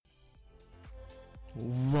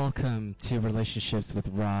Welcome to Relationships with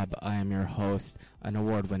Rob. I am your host, an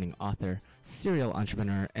award-winning author, serial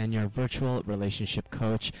entrepreneur, and your virtual relationship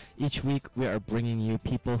coach. Each week, we are bringing you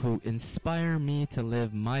people who inspire me to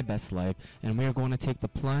live my best life, and we are going to take the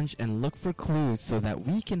plunge and look for clues so that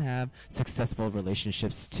we can have successful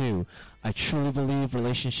relationships too. I truly believe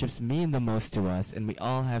relationships mean the most to us, and we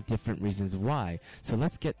all have different reasons why. So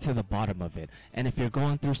let's get to the bottom of it. And if you're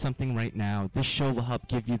going through something right now, this show will help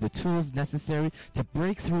give you the tools necessary to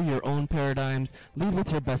break through your own paradigms, lead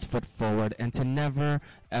with your best foot forward, and to never,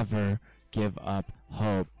 ever give up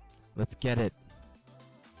hope. Let's get it.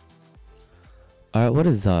 Alright, what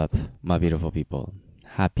is up, my beautiful people?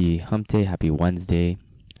 Happy Hump Day, happy Wednesday.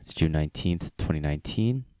 It's June 19th,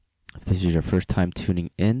 2019. If this is your first time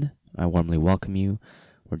tuning in, I warmly welcome you.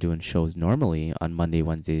 We're doing shows normally on Monday,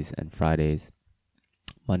 Wednesdays, and Fridays.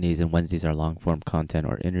 Mondays and Wednesdays are long-form content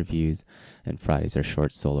or interviews, and Fridays are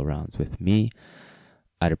short solo rounds with me.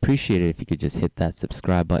 I'd appreciate it if you could just hit that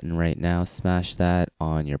subscribe button right now. Smash that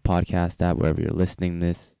on your podcast app, wherever you're listening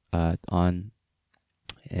this on.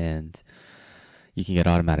 And you can get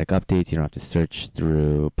automatic updates. You don't have to search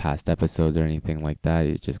through past episodes or anything like that.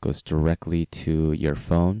 It just goes directly to your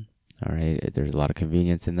phone. All right. There's a lot of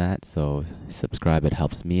convenience in that. So subscribe. It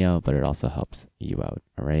helps me out, but it also helps you out.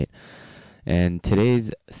 All right. And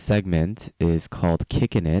today's segment is called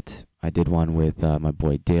Kicking It. I did one with my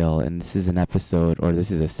boy Dale, and this is an episode, or this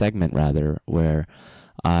is a segment rather, where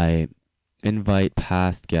I invite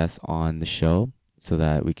past guests on the show so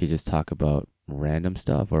that we could just talk about random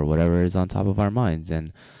stuff or whatever is on top of our minds.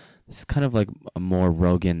 And this is kind of like a more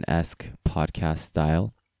Rogan-esque podcast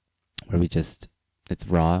style, where it's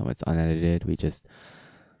raw, it's unedited. We just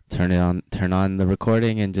turn on the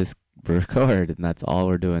recording and just record, and that's all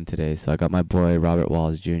we're doing today. So I got my boy Robert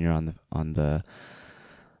Walls Jr. on the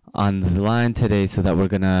line today, so that we're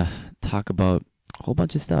gonna talk about a whole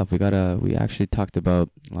bunch of stuff. We actually talked about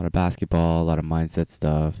a lot of basketball, a lot of mindset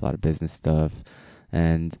stuff, a lot of business stuff.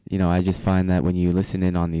 And I just find that when you listen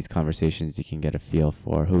in on these conversations, you can get a feel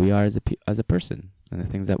for who we are as a person, and the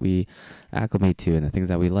things that we acclimate to, and the things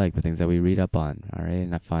that we like, the things that we read up on. All right.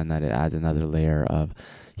 And I find that it adds another layer of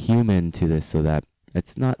human to this, so that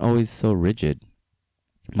it's not always so rigid.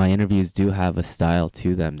 My interviews do have a style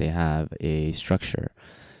to them. They have a structure.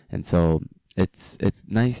 And so it's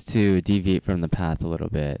nice to deviate from the path a little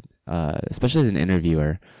bit, especially as an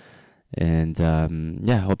interviewer. And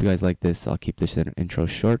I hope you guys like this. I'll keep this intro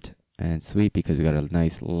short and sweet because we got a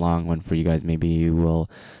nice long one for you guys. Maybe you will.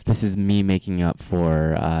 This is me making up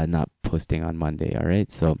for not posting on Monday. All right.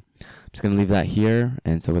 So I'm just going to leave that here.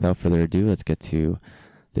 And so without further ado, let's get to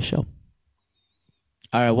the show.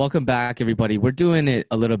 All right. Welcome back, everybody. We're doing it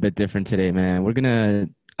a little bit different today, man.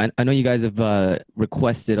 I know you guys have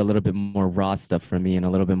requested a little bit more raw stuff from me and a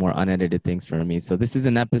little bit more unedited things from me. So this is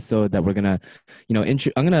an episode that we're gonna,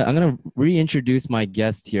 I'm gonna reintroduce my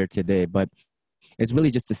guest here today, but it's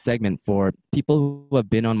really just a segment for people who have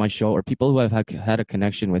been on my show or people who have had a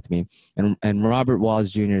connection with me. And Robert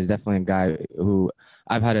Walls Jr. is definitely a guy who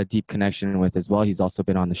I've had a deep connection with as well. He's also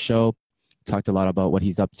been on the show, talked a lot about what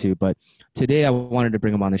he's up to, but today I wanted to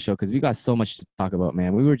bring him on the show because we got so much to talk about,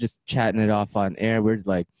 man. We were just chatting it off on air. We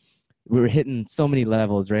were hitting so many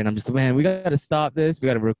levels, right? And I'm just, man, we got to stop this. We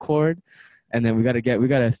got to record, and then we got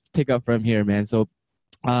to pick up from here, man. So,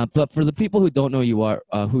 but for the people who don't know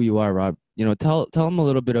who you are, Rob, tell them a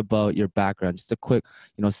little bit about your background, just a quick,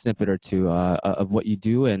 snippet or two of what you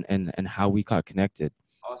do and how we got connected.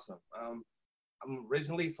 Awesome. I'm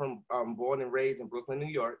originally born and raised in Brooklyn,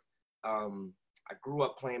 New York. I grew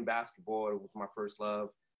up playing basketball. It was my first love.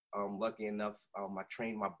 Lucky enough, I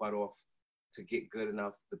trained my butt off to get good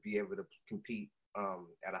enough to be able to compete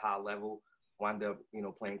at a high level. Wound up,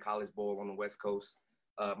 playing college ball on the West Coast.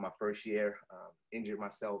 My first year, injured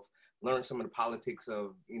myself. Learned some of the politics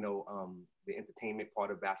of, the entertainment part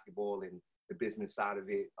of basketball and the business side of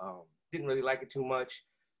it. Didn't really like it too much.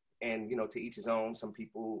 And, to each his own. Some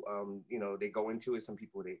people, they go into it. Some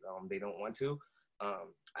people, they don't want to.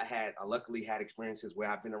 I luckily had experiences where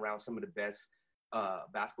I've been around some of the best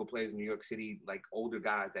basketball players in New York City, like older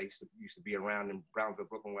guys that used to be around in Brownsville,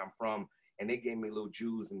 Brooklyn, where I'm from, and they gave me little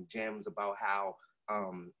jewels and gems about how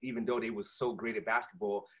even though they was so great at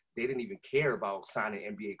basketball, they didn't even care about signing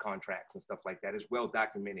NBA contracts and stuff like that. It's well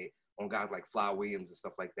documented on guys like Fly Williams and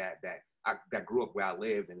stuff like that that grew up where I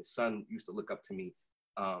lived, and his son used to look up to me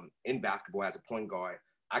in basketball as a point guard.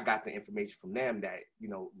 I got the information from them that,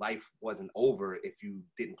 life wasn't over if you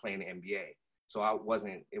didn't play in the NBA. So it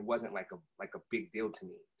wasn't like a big deal to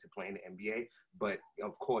me to play in the NBA. But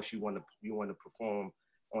of course you want to perform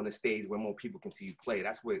on a stage where more people can see you play.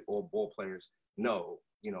 That's what all ball players know,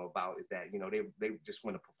 about is that, they just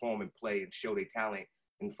want to perform and play and show their talent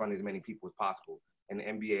in front of as many people as possible. And the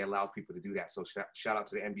NBA allows people to do that. So shout out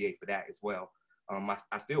to the NBA for that as well.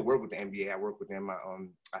 I still work with the NBA. I work with them.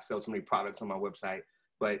 I sell so many products on my website.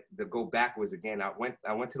 But to go backwards again, I went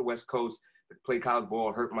to the West Coast to play college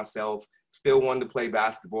ball, hurt myself, still wanted to play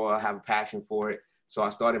basketball. I have a passion for it. So I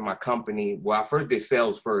started my company. Well, I first did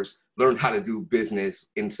sales first, learned how to do business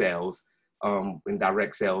in sales, in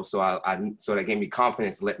direct sales. So that gave me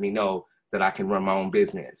confidence to let me know that I can run my own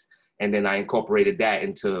business. And then I incorporated that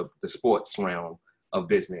into the sports realm of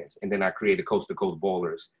business. And then I created Coast to Coast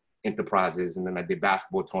Ballers Enterprises. And then I did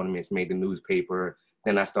basketball tournaments, made the newspaper.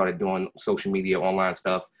 Then I started doing social media, online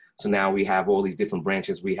stuff. So now we have all these different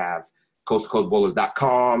branches. We have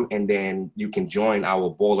coasttocoastballers.com, and then you can join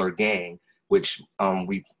our baller gang, which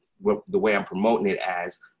the way I'm promoting it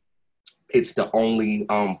as, it's the only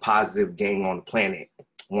positive gang on the planet,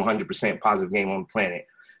 100% positive gang on the planet.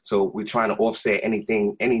 So we're trying to offset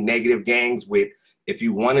any negative gangs with, if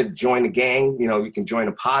you want to join the gang, you can join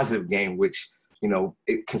a positive gang, which,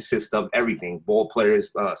 it consists of everything, ball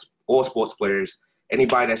players, all sports players,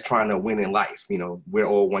 anybody that's trying to win in life. We're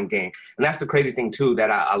all one gang. And that's the crazy thing too, that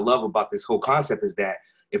I love about this whole concept, is that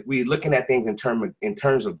if we're looking at things in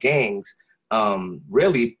terms of gangs,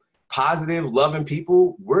 really positive, loving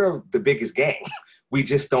people, we're the biggest gang. We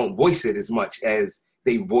just don't voice it as much as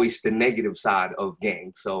they voice the negative side of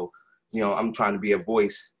gangs. So, I'm trying to be a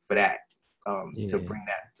voice for that, to bring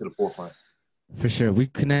that to the forefront. For sure. We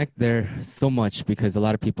connect there so much because a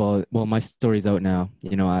lot of people, well, my story's out now.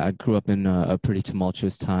 I grew up in a pretty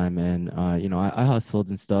tumultuous time, and, I hustled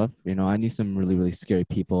and stuff. I knew some really, really scary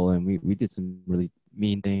people, and we did some really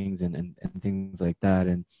mean things and things like that.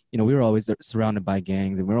 And, we were always surrounded by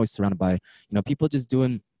gangs, and we were always surrounded by, people just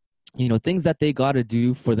doing, things that they got to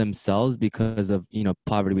do for themselves because of,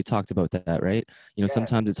 poverty. We talked about that, right?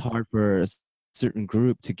 Sometimes it's hard for certain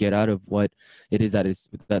group to get out of what it is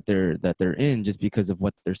that they're in, just because of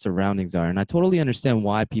what their surroundings are. And I totally understand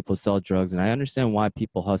why people sell drugs, and I understand why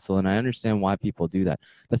people hustle, and I understand why people do that.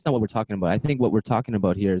 That's not what we're talking about. I think what we're talking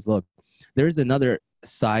about here is, look, there's another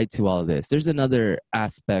side to all of this. There's another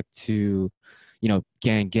aspect to,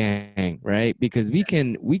 gang, right? Because we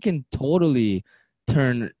can totally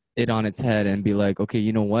turn it on its head and be like, okay,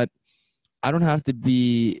 you know what? I don't have to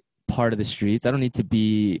be part of the streets. I don't need to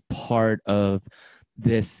be part of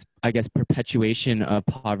this, I guess, perpetuation of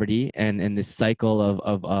poverty and this cycle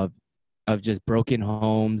of just broken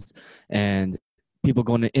homes and people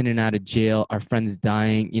going in and out of jail, our friends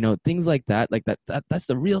dying, things like that. Like that's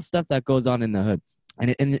the real stuff that goes on in the hood.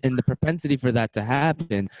 And the propensity for that to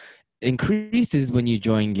happen increases when you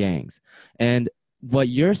join gangs. And what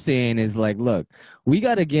you're saying is like, look, we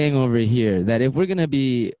got a gang over here that if we're going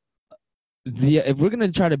to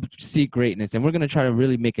try to seek greatness and we're going to try to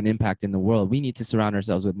really make an impact in the world, we need to surround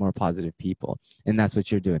ourselves with more positive people. And that's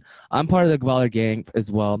what you're doing. I'm part of the Baller Gang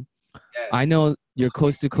as well. Yes. I know your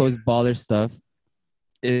coast to coast baller stuff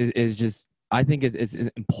is just, I think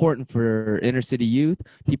is important for inner city youth,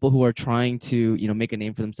 people who are trying to, make a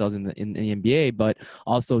name for themselves in the NBA, but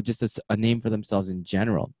also just a name for themselves in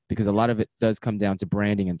general, because a lot of it does come down to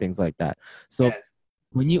branding and things like that. So yes.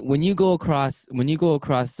 when you go across,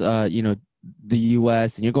 the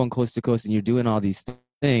US and you're going coast to coast and you're doing all these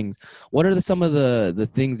things, what are some of the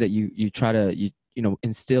things that you try to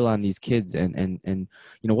instill on these kids, and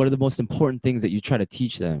what are the most important things that you try to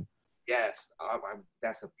teach them? Yes,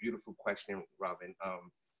 that's a beautiful question, Robin.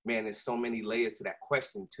 Man, there's so many layers to that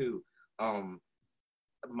question too.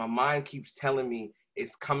 My mind keeps telling me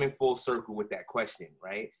it's coming full circle with that question,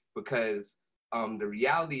 right? Because the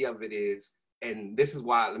reality of it is, and this is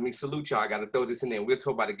why, let me salute y'all. I got to throw this in there. We'll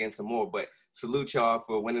talk about it again some more, but salute y'all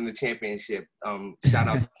for winning the championship. Shout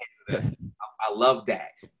out to Canada. I love that.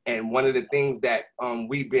 And one of the things that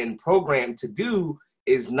we've been programmed to do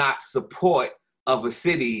is not support other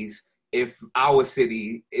cities if our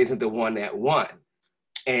city isn't the one that won.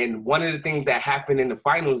 And one of the things that happened in the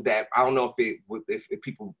finals that I don't know if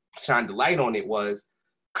people shined the light on it was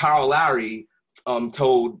Kyle Lowry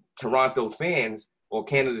told Toronto fans or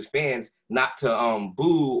Canada's fans not to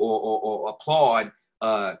boo or applaud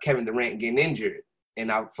Kevin Durant getting injured.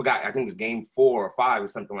 And I forgot, I think it was game 4 or 5 or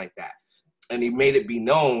something like that. And he made it be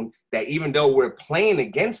known that even though we're playing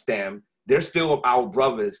against them, they're still our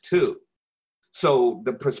brothers too. So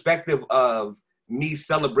the perspective of me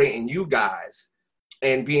celebrating you guys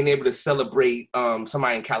and being able to celebrate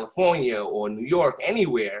somebody in California or New York,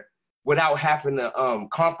 anywhere, without having to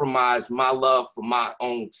compromise my love for my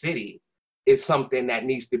own city is something that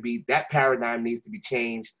that paradigm needs to be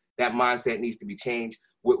changed. That mindset needs to be changed,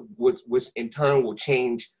 which in turn will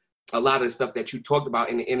change a lot of the stuff that you talked about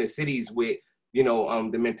in the inner cities with,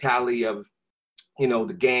 the mentality of,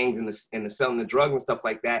 the gangs and the selling the drugs and stuff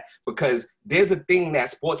like that, because there's a thing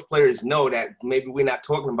that sports players know that maybe we're not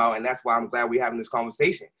talking about. And that's why I'm glad we're having this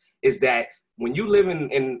conversation, is that when you live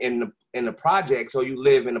in the projects, or you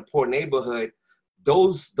live in a poor neighborhood,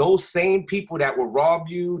 those same people that would rob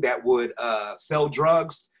you, that would sell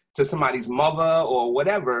drugs to somebody's mother or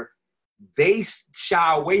whatever, they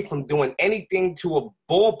shy away from doing anything to a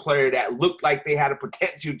ball player that looked like they had a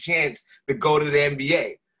potential chance to go to the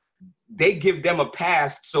NBA. They give them a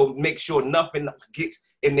pass, so make sure nothing gets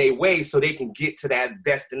in their way so they can get to that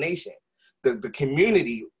destination. The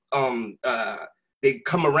community, they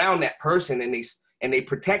come around that person and they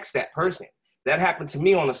protect that person. That happened to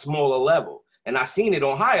me on a smaller level. And I seen it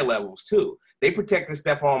on higher levels too. They protected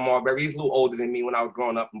Stephon Marbury. He's a little older than me when I was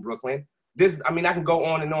growing up in Brooklyn. I can go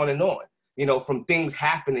on and on and on, from things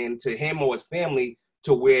happening to him or his family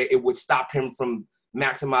to where it would stop him from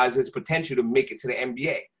maximizing his potential to make it to the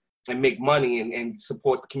NBA and make money and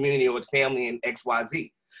support the community or his family and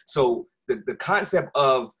XYZ. So the concept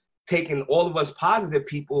of taking all of us positive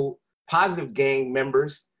people, positive gang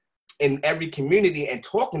members in every community and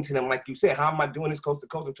talking to them, like you said, how am I doing this coast to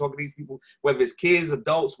coast and talking to these people, whether it's kids,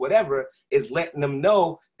 adults, whatever, is letting them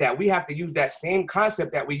know that we have to use that same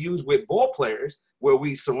concept that we use with ball players, where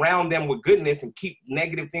we surround them with goodness and keep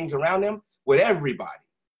negative things around them, with everybody,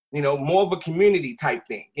 more of a community type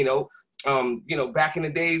thing, back in the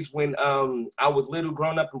days when I was little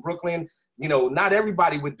growing up in Brooklyn, not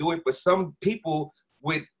everybody would do it, but some people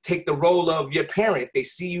would take the role of your parent. If they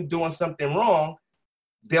see you doing something wrong,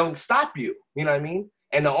 they'll stop you, you know what I mean?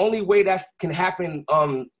 And the only way that can happen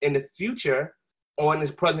in the future or in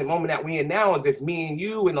this present moment that we're in now is if me and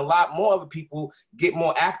you and a lot more other people get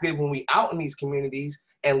more active when we out in these communities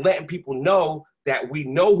and letting people know that we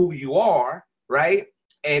know who you are, right?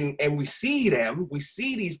 And we see them, we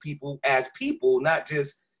see these people as people, not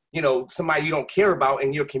just, somebody you don't care about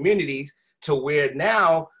in your communities, to where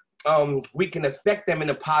now we can affect them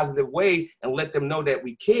in a positive way and let them know that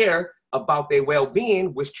we care about their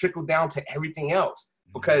well-being, which trickle down to everything else.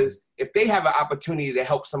 Because if they have an opportunity to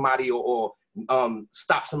help somebody or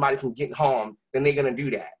stop somebody from getting harmed, then they're gonna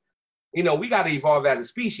do that. We gotta evolve as a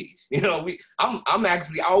species. I'm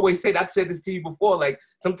actually, I always say, I said this to you before, like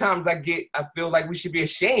sometimes I feel like we should be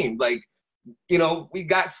ashamed. Like, we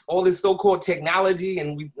got all this so-called technology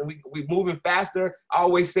and we moving faster. I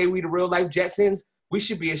always say we the real life Jetsons. We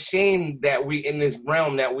should be ashamed that we in this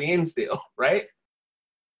realm that we in still, right?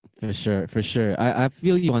 For sure. I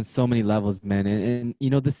feel you on so many levels, man. And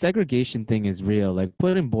the segregation thing is real, like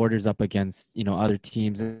putting borders up against, other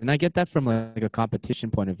teams. And I get that from like a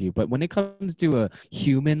competition point of view. But when it comes to a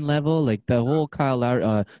human level, like the whole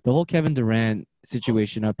the whole Kevin Durant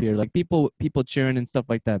situation up here, like people cheering and stuff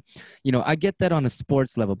like that. I get that on a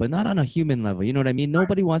sports level, but not on a human level. You know what I mean?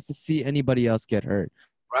 Nobody wants to see anybody else get hurt.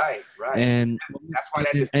 Right. And that's why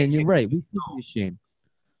that distinction. And you're right. We should be ashamed.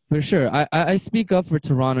 For sure. I speak up for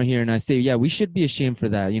Toronto here and I say, yeah, we should be ashamed for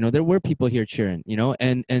that. There were people here cheering,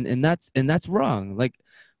 and that's wrong. Like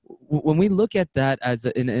when we look at that as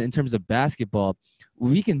in terms of basketball,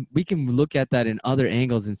 we can look at that in other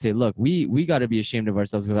angles and say, look, we got to be ashamed of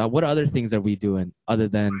ourselves. What other things are we doing other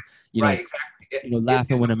than, right, exactly.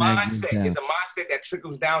 Laughing when a man It's a mindset that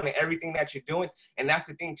trickles down to everything that you're doing. And that's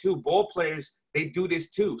the thing too. Ball players, they do this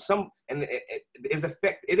too.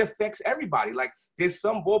 It affects everybody. Like there's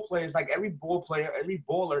some ball players, like every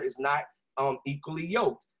baller is not equally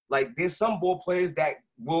yoked. Like there's some ball players that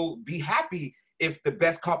will be happy if the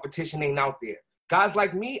best competition ain't out there. Guys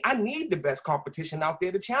like me, I need the best competition out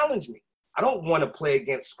there to challenge me. I don't want to play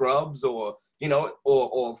against scrubs or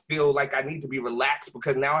feel like I need to be relaxed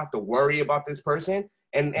because now I have to worry about this person.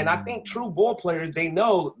 And I think true ball players,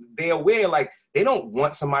 they're aware, like they don't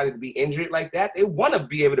want somebody to be injured like that. They want to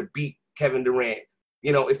be able to beat Kevin Durant,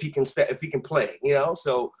 if he can play,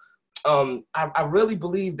 So I really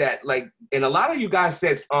believe that, like, and a lot of you guys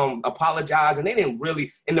said apologize, and they didn't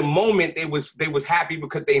really, in the moment they was happy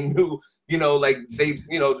because they knew,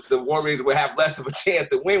 the Warriors would have less of a chance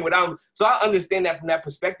to win without. So I understand that from that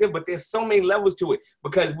perspective, but there's so many levels to it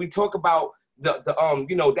because we talk about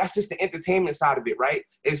that's just the entertainment side of it, right?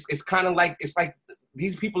 It's kind of like, it's like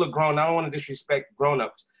these people are grown. I don't want to disrespect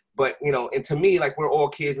grown-ups, but and to me, like, we're all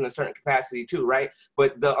kids in a certain capacity too, right?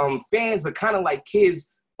 But the fans are kind of like kids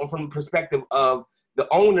from the perspective of the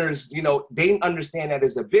owners. They understand that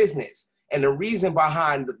as a business, and the reason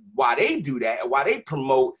behind why they do that and why they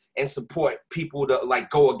promote and support people to like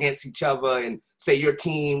go against each other and say your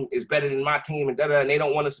team is better than my team and and they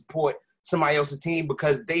don't want to support somebody else's team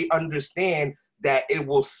because they understand that it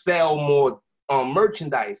will sell more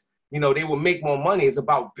merchandise. they will make more money. It's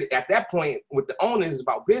about, at that point with the owners, it's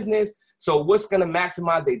about business. So what's going to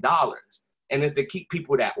maximize their dollars? And it's to keep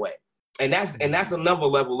people that way. And that's another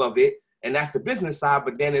level of it. And that's the business side.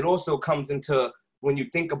 But then it also comes into when you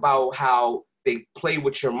think about how they play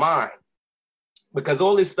with your mind, because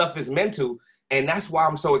all this stuff is mental. And that's why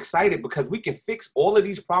I'm so excited, because we can fix all of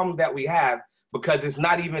these problems that we have, because it's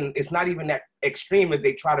not even that extreme as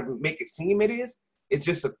they try to make it seem it is. It's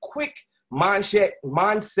just a quick mindset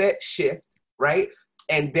shift, right?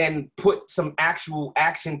 And then put some actual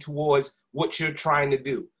action towards what you're trying to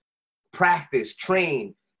do. Practice,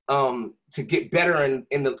 train, to get better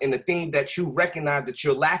in the thing that you recognize that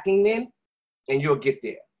you're lacking in, and you'll get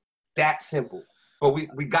there. That simple. But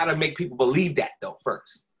we got to make people believe that though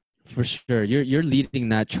first. For sure, you're leading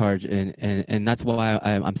that charge, and that's why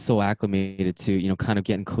I'm so acclimated to kind of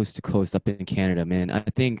getting coast to coast up in Canada, man. I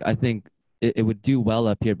think it would do well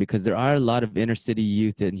up here, because there are a lot of inner city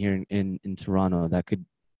youth in here in Toronto that could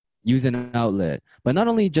use an outlet, but not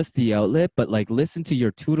only just the outlet, but like listen to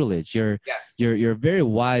your tutelage. You're a very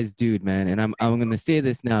wise dude, man. And I'm gonna say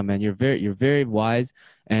this now, man. You're very wise,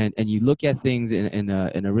 and you look at things in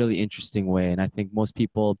a really interesting way. And I think most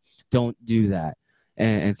people don't do that.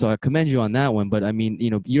 And so I commend you on that one. But I mean,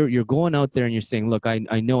 you're going out there and you're saying, look, I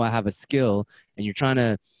know I have a skill, and you're trying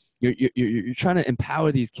to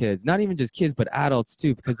empower these kids, not even just kids, but adults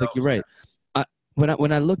too, because like you're right.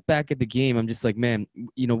 When I look back at the game, I'm just like, man,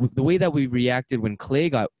 the way that we reacted when Clay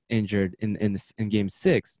got injured in Game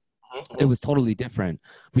 6, it was totally different.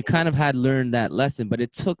 We kind of had learned that lesson, but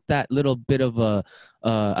it took that little bit of a,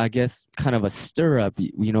 I guess, kind of a stir up.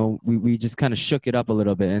 We just kind of shook it up a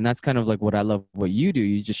little bit, and that's kind of like what I love. What you do,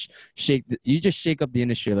 you just shake up the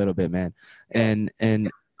industry a little bit, man. And I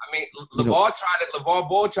mean, LeVar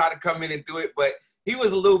Ball tried to come in and do it, but he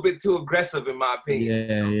was a little bit too aggressive, in my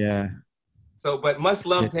opinion. Yeah. So, but much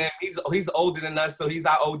love to him. He's older than us, so he's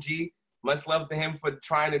our OG. Much love to him for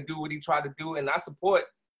trying to do what he tried to do. And I support,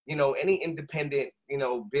 any independent,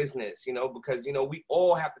 business, because, we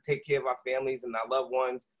all have to take care of our families and our loved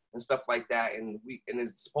ones and stuff like that. And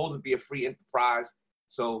it's supposed to be a free enterprise.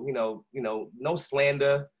 So, no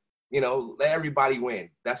slander, let everybody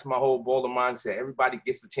win. That's my whole baller mindset. Everybody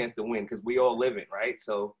gets a chance to win, because we all live it, right?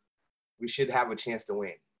 So we should have a chance to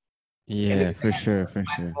win. Yeah, for sure.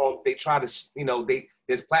 They try to,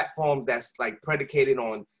 there's platforms that's like predicated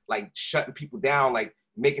on like shutting people down, like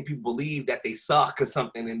making people believe that they suck or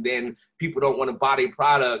something, and then people don't want to buy their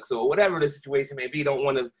products or whatever the situation may be, don't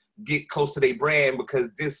want to get close to their brand because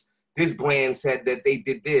this brand said that they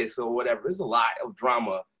did this or whatever. There's a lot of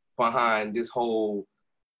drama behind this whole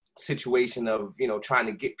situation of, trying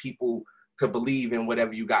to get people to believe in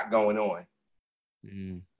whatever you got going on.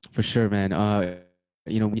 For sure, man.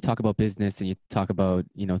 When you talk about business and you talk about,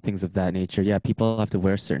 things of that nature, yeah, people have to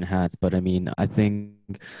wear certain hats. But I mean, I think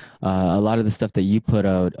a lot of the stuff that you put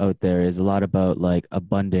out there is a lot about like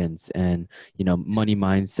abundance and, money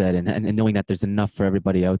mindset and knowing that there's enough for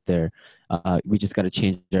everybody out there. We just got to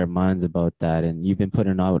change our minds about that. And you've been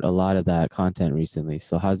putting out a lot of that content recently.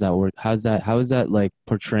 So how's that work? How is that like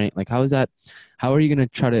portraying? Like, how are you going to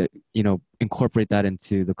try to, incorporate that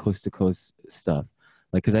into the coast to coast stuff?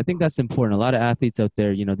 Like, because I think that's important. A lot of athletes out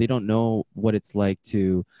there, they don't know what it's like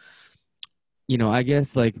to, I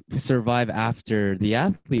guess, like survive after the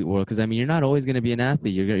athlete world. Because, I mean, you're not always going to be an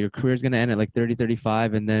athlete. Your career's going to end at like 30,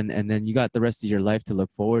 35, and then you got the rest of your life to look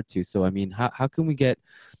forward to. So, I mean, how can we get,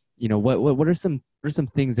 what are some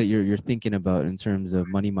things that you're thinking about in terms of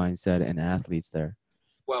money mindset and athletes there?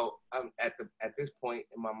 Well, at this point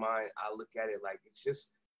in my mind, I look at it like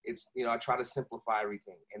it's I try to simplify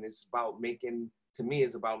everything, and it's about making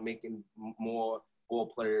more ball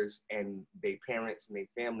players and their parents and their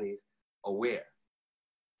families aware.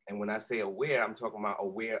 And when I say aware, I'm talking about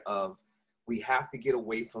aware of, we have to get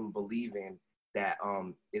away from believing that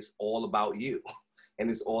it's all about you and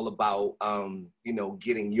it's all about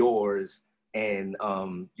getting yours and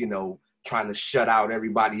trying to shut out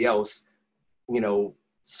everybody else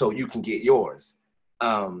so you can get yours.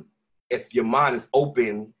 If your mind is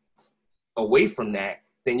open away from that,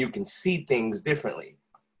 then you can see things differently.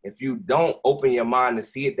 If you don't open your mind to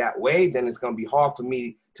see it that way, then it's going to be hard for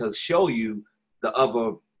me to show you the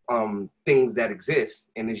other things that exist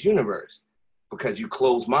in this universe, because you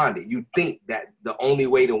close-minded. You think that the only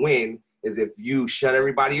way to win is if you shut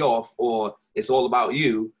everybody off or it's all about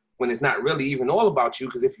you, when it's not really even all about you,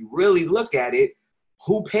 because if you really look at it,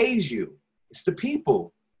 who pays you? It's the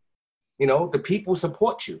people. The people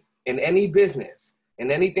support you in any business,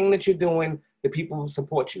 in anything that you're doing. The people who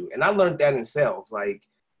support you. And I learned that in sales. Like,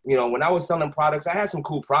 when I was selling products, I had some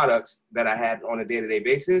cool products that I had on a day-to-day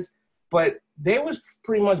basis, but they was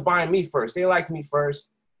pretty much buying me first. They liked me first,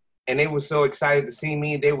 and they were so excited to see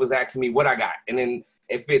me. They was asking me what I got, and then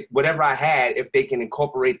whatever I had, if they can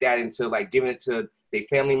incorporate that into like giving it to their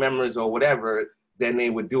family members or whatever, then they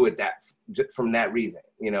would do it from that reason,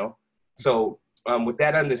 you know. So with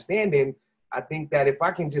that understanding, I think that if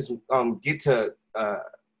I can just get to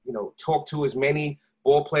talk to as many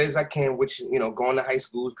ball players as I can, which going to high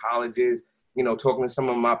schools, colleges, talking to some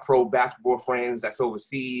of my pro basketball friends that's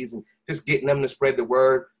overseas, and just getting them to spread the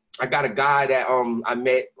word. I got a guy that I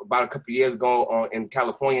met about a couple of years ago in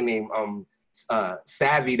California named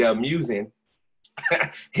Savvy the Amusing.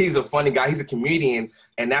 He's a funny guy. He's a comedian,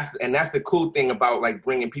 and that's the cool thing about like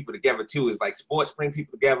bringing people together too. Is like sports bring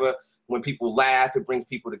people together. When people laugh, it brings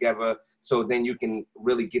people together. So then you can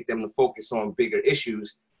really get them to focus on bigger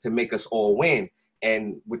issues to make us all win.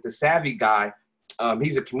 And with the Savvy guy,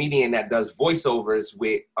 he's a comedian that does voiceovers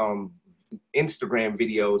with Instagram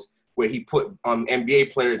videos where he put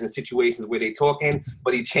NBA players in situations where they talking,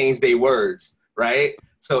 but he changed their words, right?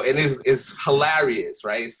 So it is hilarious,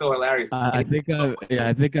 right? It's so hilarious. I think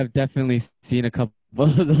I've definitely seen a couple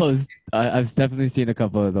of those. I've definitely seen a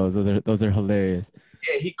couple of those. Those are hilarious.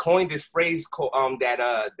 Yeah, he coined this phrase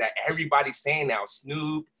that everybody's saying now.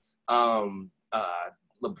 Snoop, LeBron.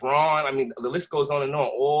 I mean, the list goes on and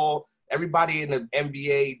on. Everybody in the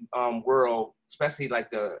NBA world, especially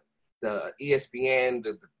like the ESPN,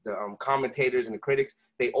 the commentators and the critics,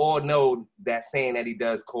 they all know that saying that he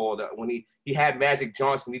does called when he had Magic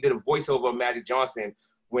Johnson. He did a voiceover of Magic Johnson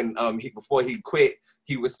when before he quit.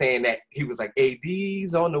 He was saying that he was like,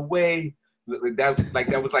 AD's on the way. That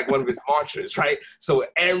was like one of his mantras, right? So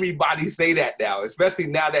everybody say that now, especially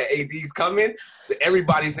now that AD's coming.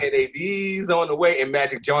 Everybody saying AD's on the way in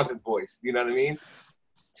Magic Johnson's voice. You know what I mean?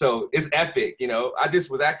 So it's epic. I just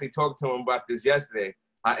was actually talking to him about this yesterday,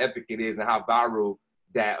 how epic it is and how viral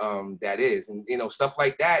that is. And, stuff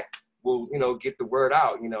like that will, get the word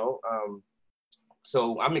out,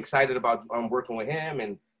 So I'm excited about working with him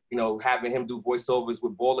and, having him do voiceovers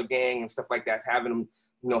with Baller Gang and stuff like that, having him,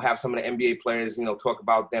 have some of the NBA players, talk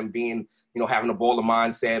about them being, having a baller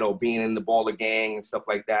mindset or being in the Baller Gang and stuff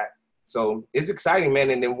like that. So it's exciting, man.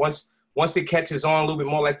 And then once it catches on a little bit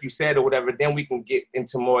more, like you said, or whatever, then we can get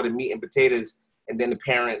into more of the meat and potatoes. And then the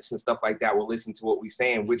parents and stuff like that will listen to what we're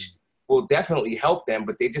saying, which will definitely help them.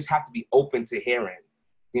 But they just have to be open to hearing,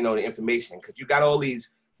 the information. Because you got all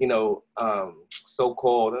these,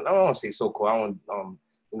 so-called, and I don't want to say so-called, I don't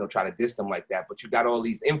want, try to diss them like that. But you got all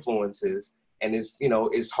these influences. And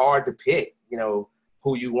it's hard to pick,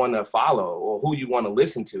 who you want to follow or who you want to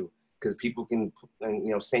listen to. Because people can,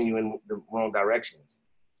 send you in the wrong directions.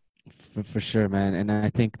 For sure, man. And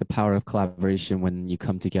I think the power of collaboration when you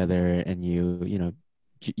come together and you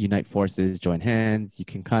unite forces, join hands, you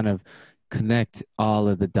can kind of connect all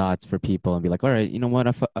of the dots for people and be like, all right, you know what?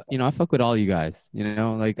 I fuck with all you guys,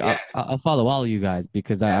 like yes. I'll follow all of you guys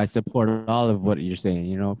because I support all of what you're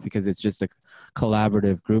saying, because it's just a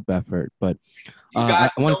collaborative group effort. But I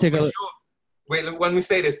want to take a look. Sure. Wait, let me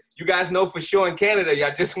say this. You guys know for sure in Canada,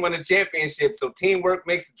 y'all just won a championship. So teamwork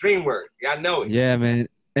makes the dream work. Y'all know it. Yeah, man.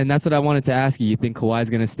 And that's what I wanted to ask you. You think Kawhi's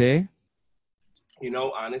going to stay?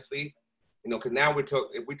 Honestly, because now if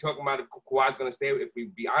we're talking about if Kawhi's going to stay, if we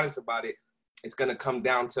be honest about it, it's going to come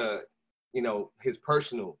down to, his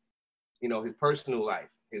personal life,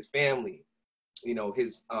 his family,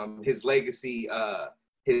 his legacy,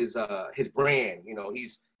 his brand.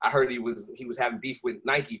 I heard he was having beef with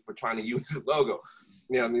Nike for trying to use his logo.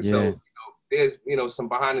 You know what I mean? Yeah. So there's some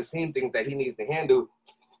behind the scenes things that he needs to handle.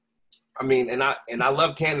 I mean, and I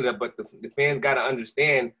love Canada, but the fans got to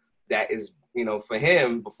understand that is, for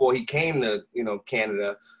him before he came to,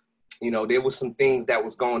 Canada, there was some things that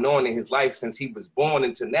was going on in his life since he was born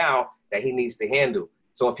into now that he needs to handle.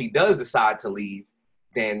 So if he does decide to leave,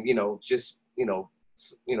 then, just,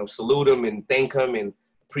 salute him and thank him and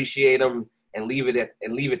appreciate him and leave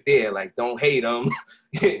it there. Like, don't hate him.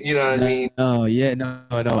 You know what I mean? No, yeah, no.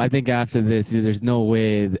 I think after this, there's no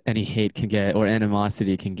way any hate can get or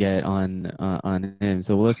animosity can get on him.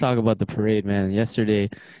 So let's talk about the parade, man. Yesterday,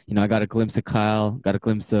 I got a glimpse of Kyle, got a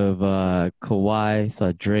glimpse of Kawhi,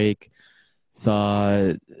 saw Drake,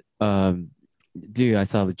 saw I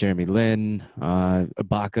saw Jeremy Lin,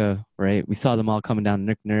 Ibaka, right? We saw them all coming down,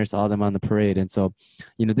 Nick Nurse, all of them on the parade. And so,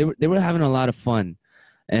 they were having a lot of fun.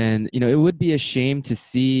 And, it would be a shame to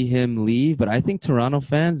see him leave, but I think Toronto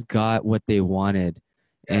fans got what they wanted.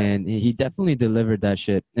 Yes. And he definitely delivered that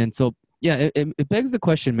shit. And so, yeah, it begs the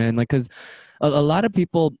question, man, like, because a lot of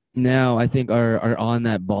people now, I think, are on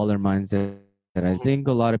that baller mindset. And I think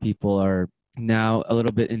a lot of people are now a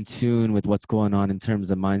little bit in tune with what's going on in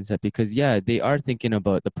terms of mindset, because yeah, they are thinking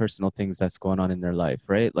about the personal things that's going on in their life,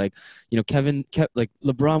 right? Like, you know, like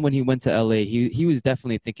LeBron, when he went to LA, he was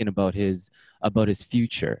definitely thinking about his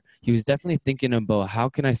future. He was definitely thinking about, how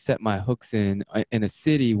can I set my hooks in a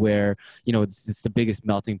city where, you know, it's the biggest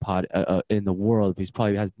melting pot in the world. He's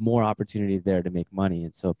probably has more opportunity there to make money,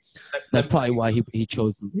 and so that's Let, probably why he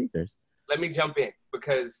chose the Lakers. let me jump in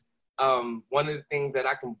because one of the things that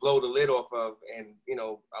I can blow the lid off of, and you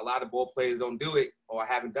know, a lot of ball players don't do it or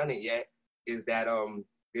haven't done it yet, is that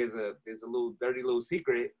there's a little dirty little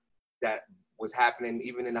secret that was happening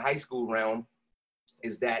even in the high school realm,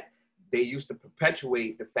 is that they used to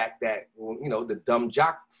perpetuate the fact that, well, you know, the dumb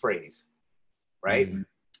jock phrase, right? Mm-hmm.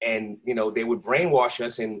 And you know, they would brainwash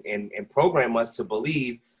us and program us to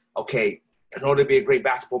believe, okay, in order to be a great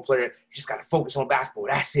basketball player, you just got to focus on basketball.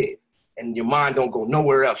 That's it. And your mind don't go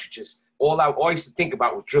nowhere else. You just, all I always used to think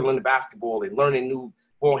about was dribbling the basketball and learning new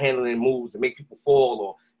ball handling moves to make people fall,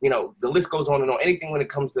 or, you know, the list goes on and on. Anything when it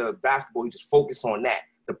comes to basketball, you just focus on that,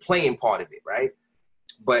 the playing part of it, right?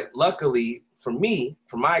 But luckily for me,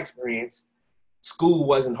 from my experience, school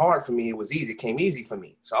wasn't hard for me. It was easy. It came easy for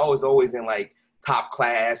me. So I was always in like top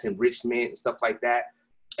class, enrichment and stuff like that.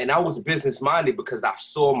 And I was business minded because I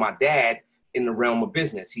saw my dad in the realm of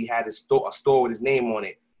business. He had a store with his name on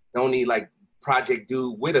it. The only like project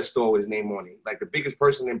dude with a store with his name on it. Like the biggest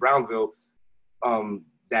person in Brownsville,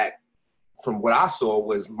 that from what I saw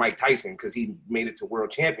was Mike Tyson, because he made it to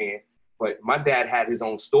world champion. But my dad had his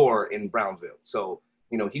own store in Brownsville. So,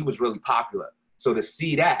 you know, he was really popular. So to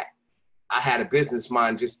see that, I had a business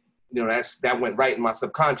mind, just, you know, that went right in my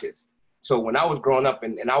subconscious. So when I was growing up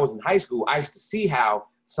and I was in high school, I used to see how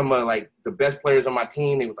some of like the best players on my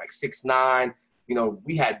team, they was like 6'9". You know,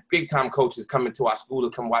 we had big time coaches coming to our school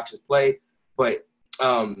to come watch us play, but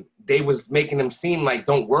they was making them seem like,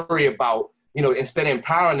 don't worry about, you know, instead of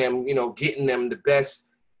empowering them, you know, getting them the best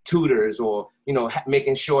tutors, or, you know,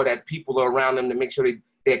 making sure that people are around them to make sure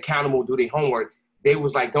they're accountable, do their homework. They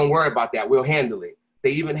was like, don't worry about that. We'll handle it.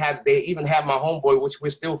 They even have my homeboy, which we're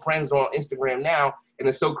still friends on Instagram now. And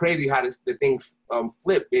it's so crazy how the thing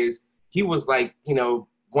flip is, he was like, you know,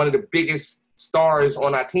 one of the biggest stars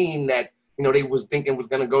on our team that, you know, they was thinking was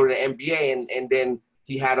going to go to the NBA. And then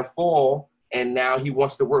he had a fall and now he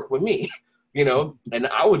wants to work with me, you know? And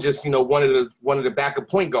I was just, you know, one of the backup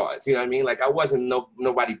point guards, you know what I mean? Like I wasn't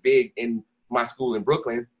nobody big in my school in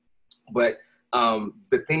Brooklyn, but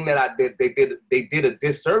the thing that they did a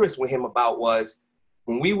disservice with him about was,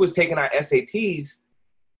 when we was taking our SATs,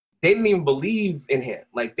 they didn't even believe in him.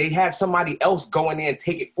 Like they had somebody else go in there and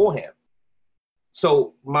take it for him.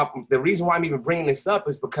 So the reason why I'm even bringing this up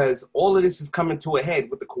is because all of this is coming to a head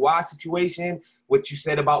with the Kawhi situation, what you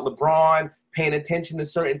said about LeBron, paying attention to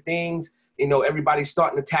certain things. You know, everybody's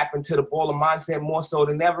starting to tap into the baller mindset more so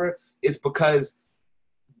than ever. It's because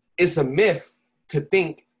it's a myth to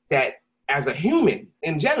think that as a human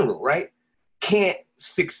in general, right, can't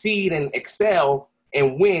succeed and excel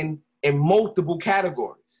and win in multiple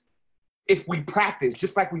categories if we practice,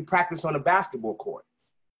 just like we practice on a basketball court.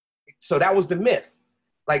 So that was the myth.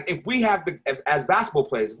 Like if we have as basketball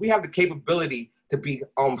players, we have the capability to be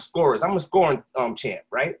scorers. I'm a scoring champ,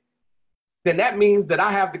 right? Then that means that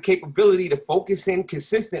I have the capability to focus in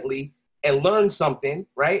consistently and learn something,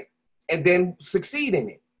 right? And then succeed in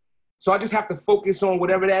it. So I just have to focus on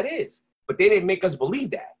whatever that is. But they didn't make us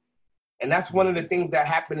believe that. And that's one of the things that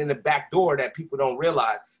happened in the back door that people don't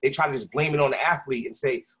realize. They try to just blame it on the athlete and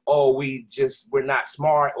say, oh, we're not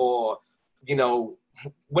smart, or, you know,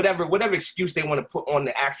 whatever excuse they want to put on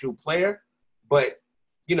the actual player. But,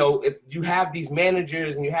 you know, if you have these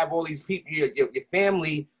managers and you have all these people, your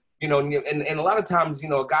family, you know, and a lot of times, you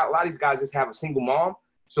know, a lot of these guys just have a single mom.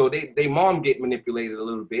 So they mom get manipulated a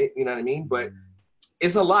little bit, you know what I mean? But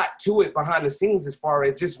it's a lot to it behind the scenes, as far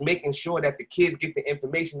as just making sure that the kids get the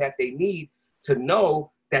information that they need to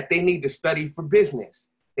know that they need to study for business.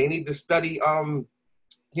 They need to study,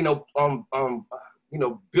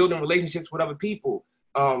 building relationships with other people,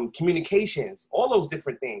 communications, all those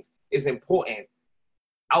different things is important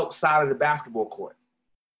outside of the basketball court.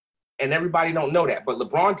 And everybody don't know that, but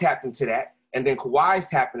LeBron tapped into that, and then Kawhi's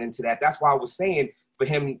tapping into that. That's why I was saying for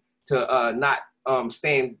him to not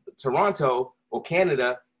stay in Toronto or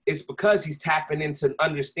Canada, it's because he's tapping into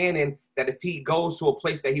understanding that if he goes to a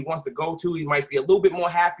place that he wants to go to, he might be a little bit more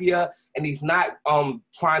happier, and he's not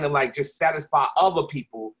trying to like just satisfy other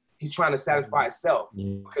people. He's trying to satisfy himself,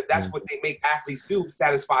 because that's what they make athletes do: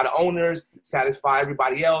 satisfy the owners, satisfy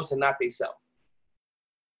everybody else, and not themselves.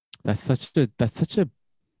 That's such a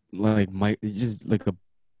like just like a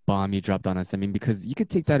bomb you dropped on us. I mean, because you could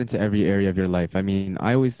take that into every area of your life. I mean,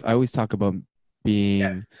 I always talk about being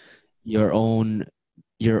Yes, your own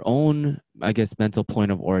your own, I guess, mental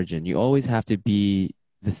point of origin. You always have to be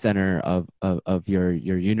the center of your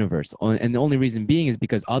universe. And the only reason being is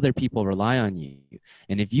because other people rely on you.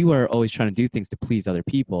 And if you are always trying to do things to please other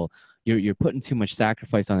people, you're putting too much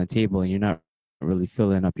sacrifice on the table and you're not really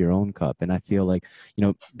filling up your own cup. And I feel like,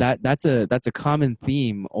 that's a common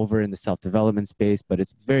theme over in the self-development space, but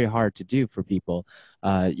it's very hard to do for people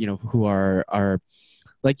who are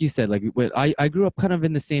like you said, like I grew up kind of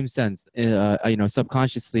in the same sense.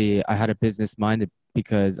 Subconsciously, I had a business minded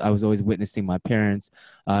because I was always witnessing my parents.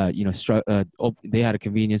 They had a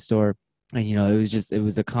convenience store, and it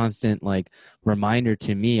was a constant like reminder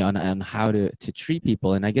to me on how to treat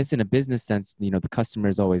people. And I guess in a business sense, the customer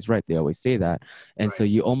is always right. They always say that, and so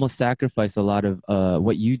right, you almost sacrifice a lot of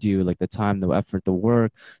what you do, like the time, the effort, the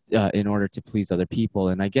work, in order to please other people.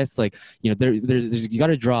 And I guess like there's you got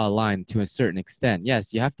to draw a line to a certain extent.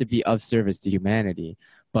 Yes, you have to be of service to humanity,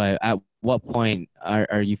 but at what point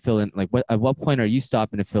are you filling like what at what point are you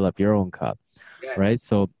stopping to fill up your own cup, yes. right?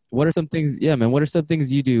 So what are some things, yeah, man, what are some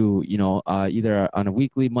things you do, either on a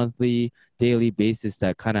weekly, monthly, daily basis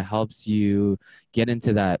that kind of helps you get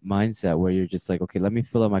into that mindset where you're just like, okay, let me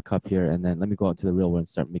fill up my cup here and then let me go out into the real world and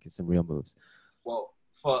start making some real moves. Well,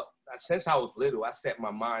 for since I was little, I set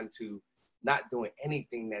my mind to not doing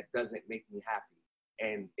anything that doesn't make me happy,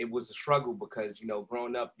 and it was a struggle because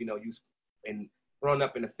growing up, and growing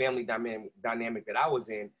up in the family dynamic that I was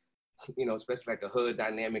in, especially like a hood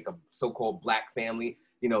dynamic, a so-called black family.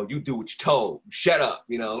 You do what you're told. Shut up.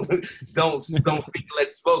 Don't speak unless you're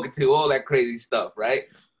spoken to. All that crazy stuff, right?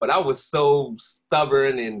 But I was so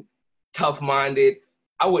stubborn and tough-minded.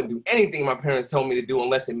 I wouldn't do anything my parents told me to do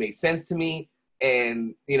unless it made sense to me.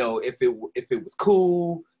 And if it was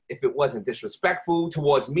cool, if it wasn't disrespectful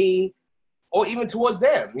towards me, or even towards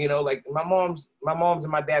them. Like my moms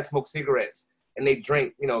and my dad smoke cigarettes and they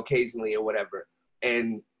drink, occasionally or whatever.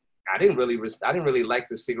 And I didn't really like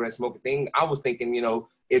the cigarette smoking thing. I was thinking,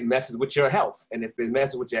 it messes with your health, and if it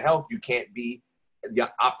messes with your health, you can't be your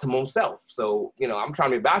optimum self. So, I'm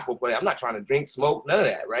trying to be a basketball player. I'm not trying to drink, smoke, none of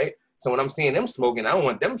that, right? So when I'm seeing them smoking, I don't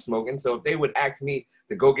want them smoking. So if they would ask me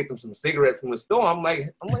to go get them some cigarettes from the store, I'm like,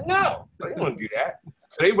 no, I don't want to do that.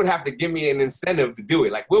 So they would have to give me an incentive to do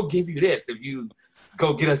it. Like, we'll give you this if you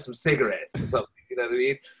go get us some cigarettes or something. You know what I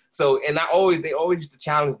mean? So, and they always used to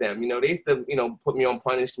challenge them. They used to, put me on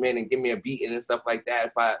punishment and give me a beating and stuff like that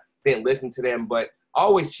if I didn't listen to them. But I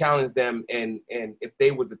always challenged them. And if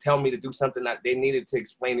they were to tell me to do something, that they needed to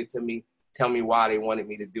explain it to me, tell me why they wanted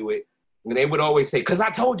me to do it. And they would always say, because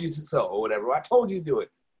I told you to so, or whatever. I told you to do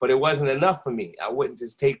it. But it wasn't enough for me. I wouldn't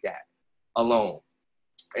just take that alone.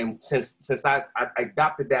 And since I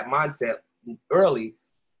adopted that mindset early,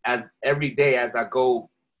 as every day as I go,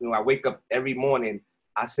 I wake up every morning,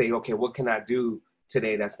 I say, okay, what can I do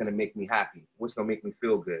today that's going to make me happy? What's going to make me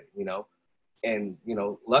feel good? And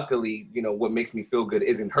luckily, what makes me feel good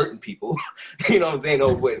isn't hurting people. What I'm saying?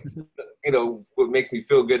 Or what makes me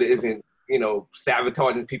feel good isn't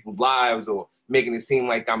sabotaging people's lives or making it seem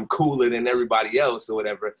like I'm cooler than everybody else or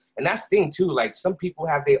whatever. And that's the thing too. Like, some people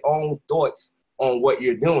have their own thoughts on what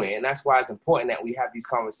you're doing, and that's why it's important that we have these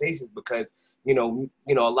conversations, because a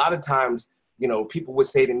lot of times, people would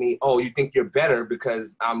say to me, oh, you think you're better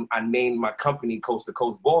because I named my company Coast to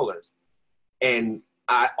Coast Ballers. And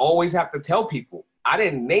I always have to tell people, I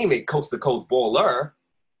didn't name it Coast to Coast Baller.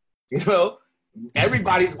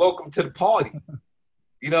 Everybody's welcome to the party.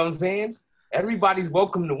 You know what I'm saying? Everybody's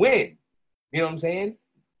welcome to win. You know what I'm saying?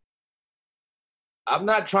 I'm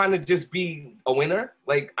not trying to just be a winner.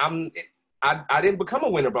 Like, I didn't become a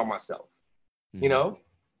winner by myself. You Mhm. know?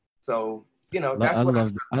 So, that's I what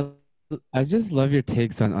love I just love your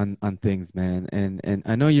takes on things, man. And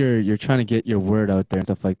I know you're trying to get your word out there and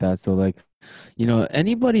stuff like that. So like,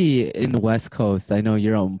 anybody in the West Coast, I know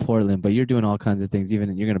you're out in Portland, but you're doing all kinds of things.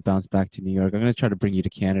 Even you're gonna bounce back to New York. I'm gonna try to bring you to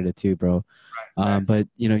Canada too, bro. right. But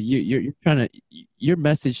you're trying to your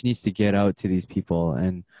message needs to get out to these people,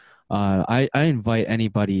 and I invite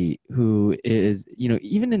anybody who is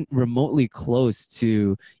even remotely close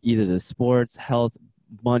to either the sports, health,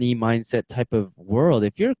 money mindset type of world.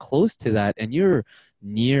 If you're close to that and you're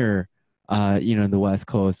near in the West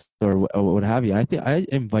Coast or what have you, I think I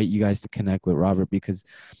invite you guys to connect with Robert because,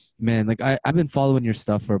 man, like I've been following your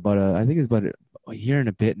stuff for I think it's about a year and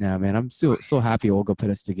a bit now, man. I'm so happy Olga put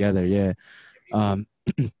us together. Yeah. Me too. Um,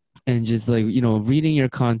 and just like, reading your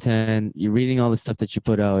content, you're reading all the stuff that you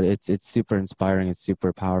put out. It's super inspiring. It's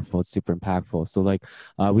super powerful. It's super impactful. So like,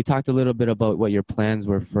 we talked a little bit about what your plans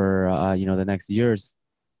were for, the next years.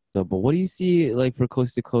 so, but what do you see like for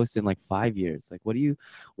Coast to Coast in like 5 years? Like,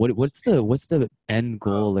 what's the end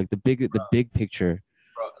Bro, goal? Like the big picture.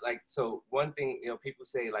 bro, like, so one thing, people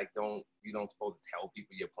say like, you don't supposed to tell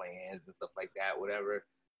people your plans and stuff like that, whatever.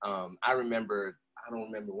 I don't remember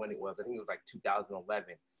when it was. I think it was like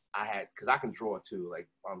 2011. Cause I can draw too. Like,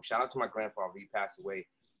 shout out to my grandfather. He passed away.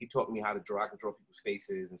 He taught me how to draw. I can draw people's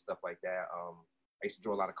faces and stuff like that. I used to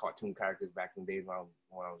draw a lot of cartoon characters back in the days when I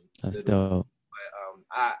was That's little. dope.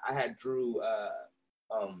 I had drew a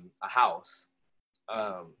house,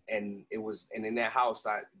 and in that house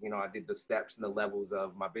I did the steps and the levels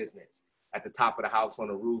of my business. At the top of the house on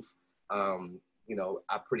the roof,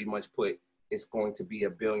 I pretty much put it's going to be a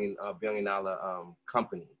 $1 billion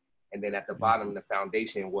company, and then at the bottom the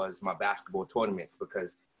foundation was my basketball tournaments,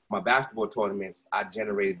 because my basketball tournaments I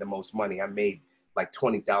generated the most money. I made like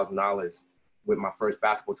 $20,000 with my first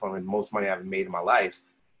basketball tournament, the most money I've ever made in my life.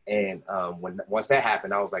 And once that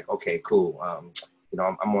happened, I was like, okay, cool. I'm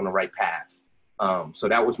on the right path. So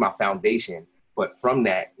that was my foundation. But from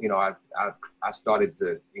that, I started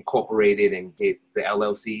to incorporate it and get the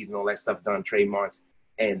LLCs and all that stuff done, trademarks.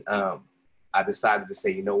 And I decided to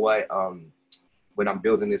say, you know what? When I'm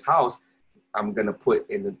building this house, I'm gonna put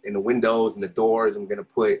in the windows and the doors, I'm gonna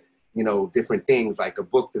put different things like a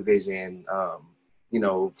book division,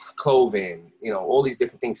 clothing, all these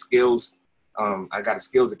different things, skills. I got a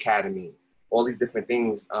skills academy, all these different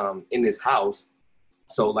things in this house.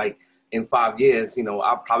 So like in 5 years,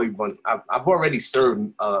 I've already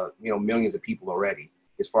served, millions of people already,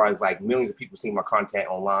 as far as like millions of people seeing my content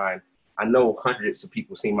online. I know hundreds of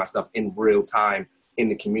people seeing my stuff in real time in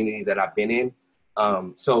the communities that I've been in.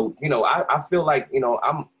 So, I feel like,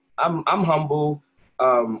 I'm humble.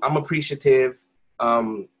 I'm appreciative.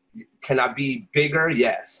 Can I be bigger?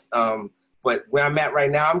 Yes. But where I'm at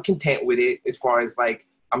right now, I'm content with it, as far as like,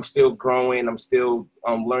 I'm still growing. I'm still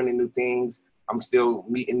learning new things. I'm still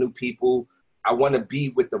meeting new people. I want to be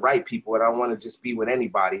with the right people, and I want to just be with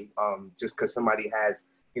anybody. Just because somebody has,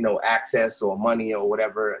 access or money or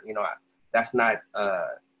whatever, that's not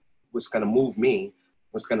what's going to move me.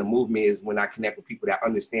 What's going to move me is when I connect with people that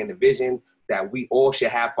understand the vision that we all should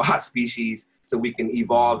have for our species, so we can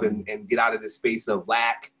evolve and get out of this space of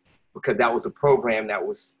lack, because that was a program that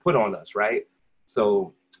was put on us, right?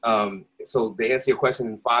 So, so to answer your question,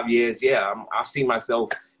 in 5 years, yeah, I see myself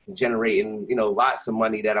generating, lots of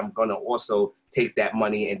money that I'm gonna also take that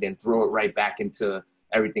money and then throw it right back into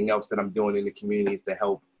everything else that I'm doing in the communities to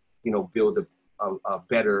help, build a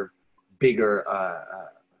better, bigger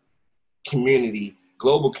community,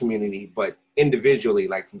 global community, but individually,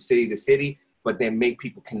 like from city to city, but then make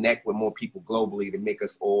people connect with more people globally to make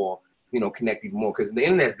us all, connect even more. Because the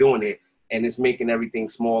internet's doing it and it's making everything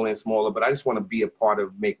smaller and smaller. But I just want to be a part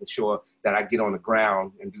of making sure that I get on the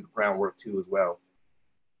ground and do the groundwork too as well.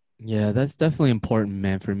 Yeah, that's definitely important,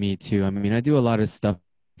 man, for me too. I mean, I do a lot of stuff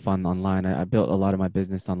online. I built a lot of my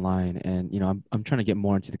business online, and I'm trying to get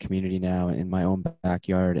more into the community now in my own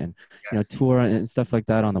backyard, and Yes. tour and stuff like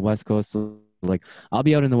that on the West Coast. So, like, I'll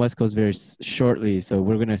be out in the West Coast very shortly, so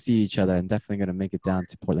we're gonna see each other. I'm definitely gonna make it down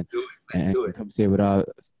to Portland Do it. Let's and do it. come say what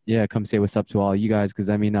yeah, come say what's up to all you guys, because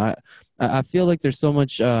I mean, I feel like there's so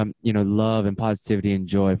much love and positivity and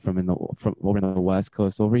joy from over in the West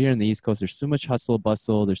Coast. Over here in the East Coast, there's too much hustle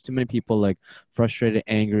bustle. There's too many people like frustrated,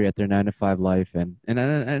 angry at their 9 to 5 life, and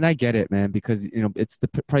I get it, man, because it's the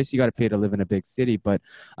price you got to pay to live in a big city. But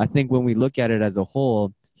I think when we look at it as a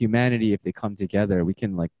whole, humanity, if they come together, we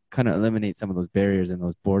can like kind of eliminate some of those barriers and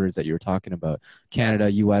those borders that you were talking about. Yes.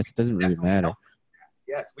 Canada, US, it doesn't really Definitely matter. help.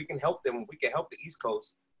 Yes, we can help them. We can help the East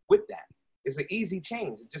Coast with that. It's an easy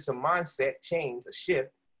change. It's just a mindset change, a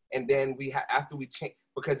shift, and then after we change,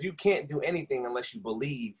 because you can't do anything unless you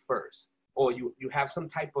believe first, or you have some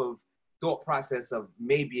type of thought process of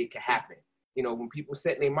maybe it could happen. When people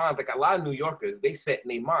set in their minds, like a lot of New Yorkers, they set in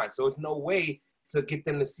their minds, so it's no way to get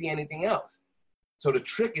them to see anything else. So the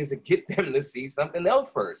trick is to get them to see something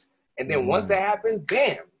else first, and then once that happens,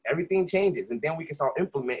 bam, everything changes, and then we can start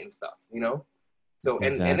implementing stuff. So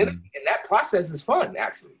Exactly. and that process is fun,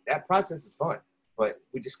 actually. That process is fun, but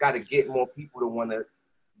we just got to get more people to want to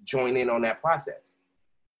join in on that process.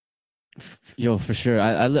 Yo, for sure.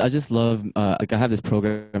 I just love like I have this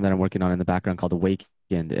program that I'm working on in the background called Awakened,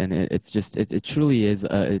 and it's just it truly is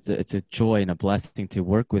it's a joy and a blessing to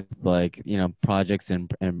work with like projects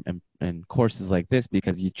and courses like this,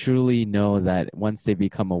 because you truly know that once they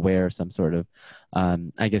become aware of some sort of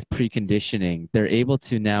I guess preconditioning, they're able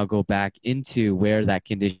to now go back into where that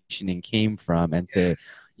conditioning came from and say,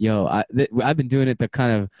 yo, I've been doing it the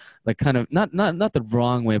kind of not the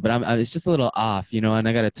wrong way, but it's just a little off, and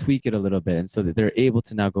I got to tweak it a little bit, and so that they're able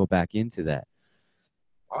to now go back into that.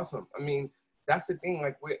 Awesome. I mean, that's the thing.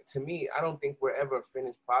 Like, to me, I don't think we're ever a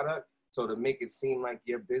finished product. So to make it seem like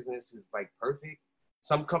your business is like perfect,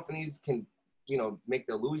 some companies can, make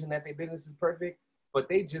the illusion that their business is perfect, but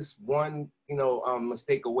they just one,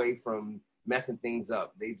 mistake away from messing things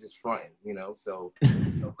up. They just fronting, So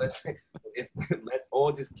let's let's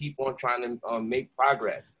all just keep on trying to make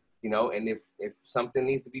progress. And if something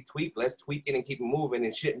needs to be tweaked, let's tweak it and keep it moving.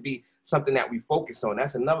 It shouldn't be something that we focus on.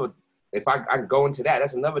 That's another. If I go into that,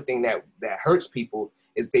 that's another thing that hurts people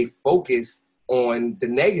is they focus on the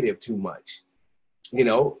negative too much.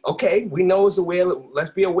 Okay, we know it's aware.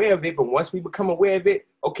 Let's be aware of it. But once we become aware of it,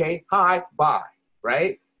 okay, hi, bye,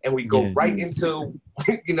 right? And we go right into,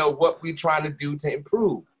 what we're trying to do to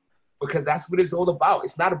improve, because that's what it's all about.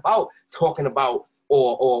 It's not about talking about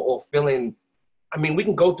or feeling. I mean, we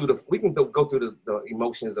can go through the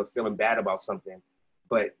emotions of feeling bad about something,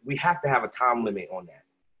 but we have to have a time limit on that,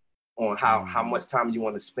 on how much time you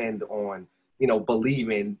want to spend on,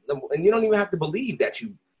 believing. And you don't even have to believe that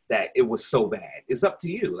it was so bad. It's up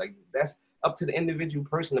to you. Like, that's up to the individual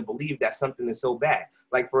person to believe that something is so bad.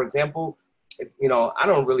 Like, for example, I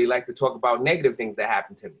don't really like to talk about negative things that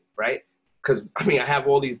happen to me, right? Because, I have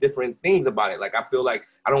all these different things about it. Like, I feel like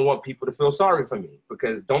I don't want people to feel sorry for me,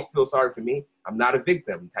 because don't feel sorry for me. I'm not a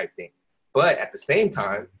victim type thing. But at the same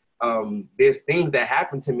time, there's things that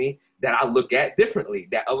happen to me that I look at differently,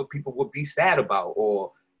 that other people would be sad about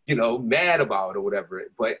or, mad about or whatever.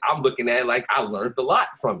 But I'm looking at it like I learned a lot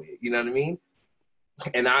from it. You know what I mean?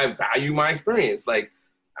 And I value my experience. Like,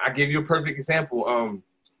 I give you a perfect example.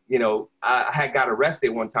 I had got arrested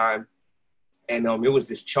one time, and it was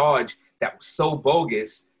this charge that was so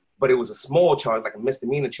bogus, but it was a small charge, like a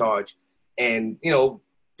misdemeanor charge. And,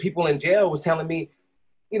 people in jail was telling me,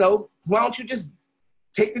 why don't you just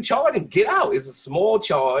take the charge and get out? It's a small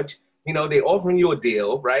charge. They offering you a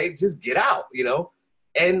deal, right? Just get out,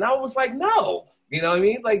 And I was like, no, you know what I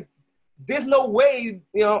mean? Like, there's no way,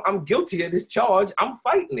 I'm guilty of this charge. I'm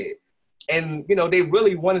fighting it. And, they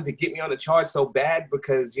really wanted to get me on the charge so bad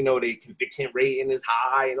because, the conviction rating is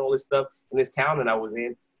high and all this stuff in this town that I was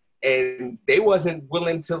in. And they wasn't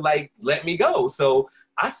willing to, like, let me go. So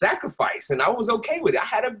I sacrificed, and I was okay with it. I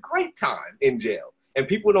had a great time in jail. And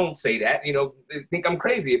people don't say that, they think I'm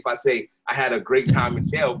crazy if I say I had a great time in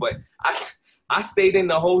jail. But I stayed in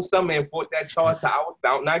the whole summer and fought that charge till I was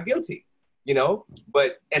found not guilty.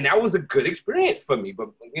 And that was a good experience for me. But,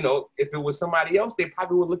 if it was somebody else, they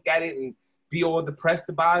probably would look at it and be all depressed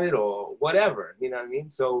about it or whatever, you know what I mean?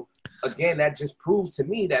 So again, that just proves to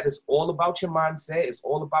me that it's all about your mindset. It's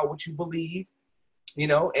all about what you believe,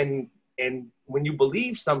 and when you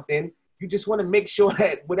believe something, you just want to make sure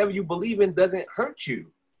that whatever you believe in doesn't hurt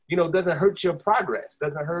you, doesn't hurt your progress,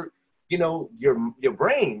 doesn't hurt, your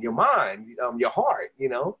brain, your mind, your heart,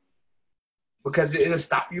 because it'll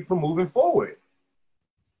stop you from moving forward.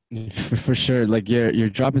 For sure. Like, you're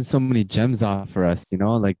dropping so many gems off for us,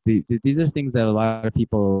 like these are things that a lot of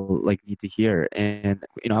people like need to hear. And,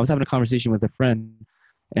 I was having a conversation with a friend,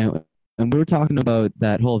 and we were talking about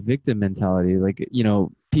that whole victim mentality. Like,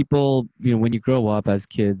 people, when you grow up as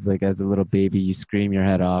kids, like as a little baby, you scream your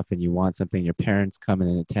head off and you want something. Your parents come in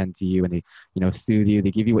and attend to you, and they, soothe you.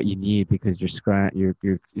 They give you what you need because you're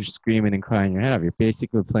screaming and crying your head off. You're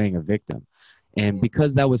basically playing a victim. And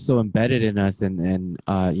because that was so embedded in us, and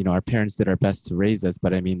our parents did our best to raise us,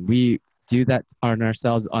 but we do that on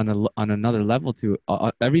ourselves on another level too,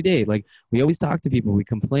 every day. Like, we always talk to people, we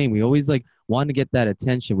complain, we always like want to get that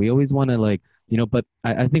attention, we always want to but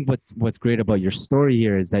I think what's great about your story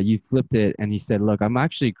here is that you flipped it and you said, look, I'm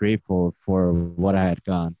actually grateful for what I had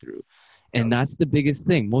gone through. And that's the biggest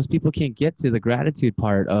thing. Most people can't get to the gratitude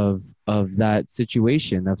part of that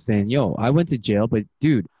situation of saying, yo, I went to jail, but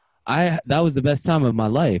dude, that was the best time of my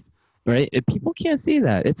life, right? If people can't see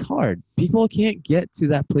that, it's hard. People can't get to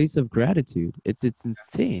that place of gratitude. It's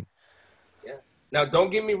insane. Yeah. Now,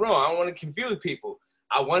 don't get me wrong. I don't want to confuse people.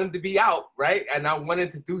 I wanted to be out, right? And I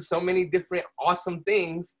wanted to do so many different awesome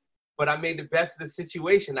things, but I made the best of the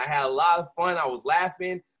situation. I had a lot of fun. I was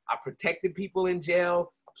laughing. I protected people in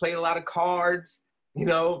jail. I played a lot of cards,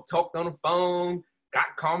 talked on the phone,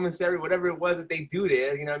 got commissary, whatever it was that they do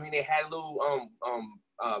there. They had little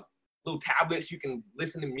tablets you can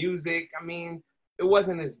listen to music. It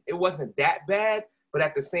wasn't that bad, but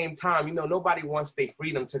at the same time, nobody wants their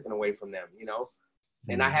freedom taken away from them,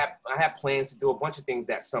 And I had plans to do a bunch of things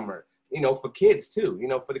that summer, for kids too,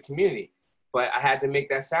 for the community. But I had to make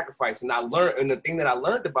that sacrifice, and the thing that I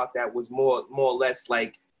learned about that was more or less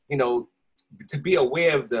like, to be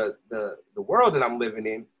aware of the world that I'm living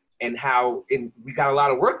in and how we got a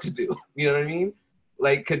lot of work to do. You know what I mean?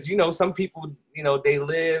 Like, cause some people, they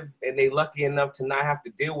live and they lucky enough to not have to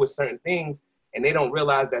deal with certain things, and they don't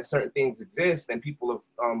realize that certain things exist, and people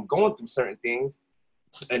have going through certain things,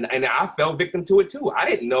 and I fell victim to it too. I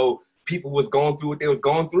didn't know people was going through what they was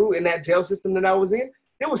going through in that jail system that I was in.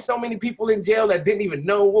 There was so many people in jail that didn't even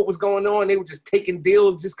know what was going on. They were just taking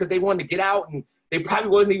deals just because they wanted to get out, and they probably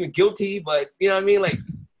wasn't even guilty, but you know what I mean? Like,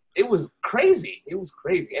 it was crazy. It was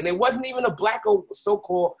crazy. And it wasn't even a black or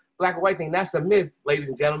so-called black or white thing. That's a myth, ladies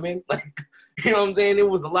and gentlemen. Like, you know what I'm saying? There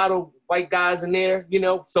was a lot of white guys in there,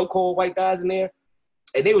 so-called white guys in there,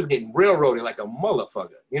 and they was getting railroaded like a motherfucker.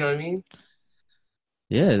 You know what I mean?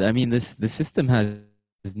 Yeah, I mean, the system has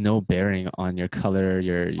no bearing on your color,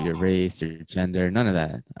 your race, your gender, none of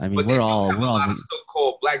that. I mean, we're all a lot of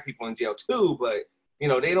so-called black people in jail too, but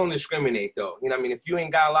they don't discriminate though. You know what I mean? If you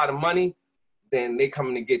ain't got a lot of money, then they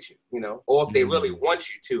coming to get you, or if they really want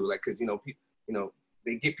you to, like, cause people,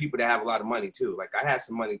 they get people that have a lot of money too. Like, I had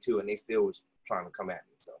some money too, and they still was trying to come at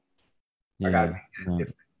me. So yeah, I gotta be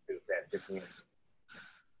different.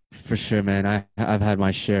 For sure, man. I've had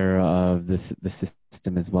my share of the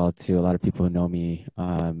system as well too. A lot of people who know me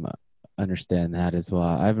understand that as well.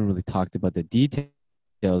 I haven't really talked about the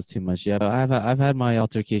details too much yet. But I've had my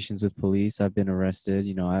altercations with police. I've been arrested.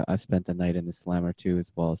 I've spent the night in the slammer too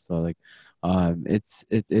as well. So like,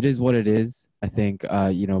 it is what it is. I think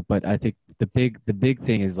but I think the big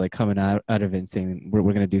thing is like coming out of it and saying we're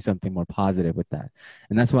gonna do something more positive with that,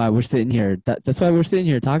 and that's why we're sitting here. That's why we're sitting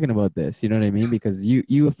here talking about this. You know what I mean? Because you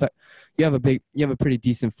have a pretty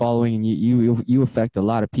decent following, and you affect a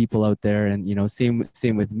lot of people out there, and same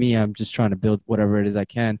with me. I'm just trying to build whatever it is I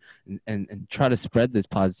can, and try to spread this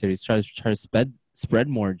positivity, try to spread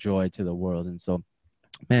more joy to the world. And so,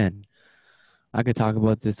 man, I could talk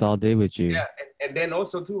about this all day with you. Yeah, and then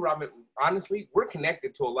also too, Robin, honestly, we're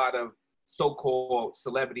connected to a lot of so-called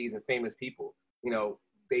celebrities and famous people.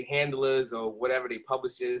 They handlers or whatever, they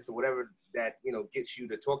publishers or whatever that, gets you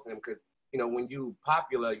to talk to them. Because, when you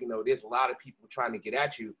popular, there's a lot of people trying to get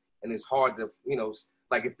at you, and it's hard to,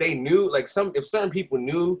 like, if they knew, like, if certain people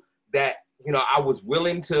knew that, I was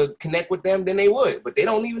willing to connect with them, then they would, but they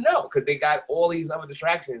don't even know because they got all these other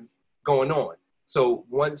distractions going on. So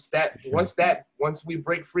once we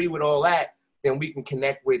break free with all that, then we can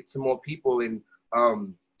connect with some more people and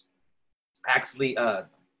actually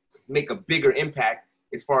make a bigger impact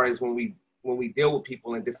as far as when we deal with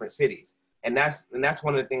people in different cities. And that's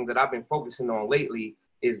one of the things that I've been focusing on lately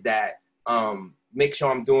is that make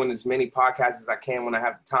sure I'm doing as many podcasts as I can when I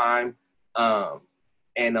have the time,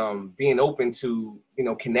 and being open to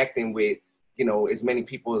connecting with as many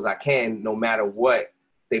people as I can, no matter what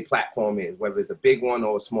their platform is, whether it's a big one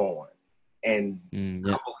or a small one. And I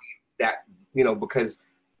believe that, because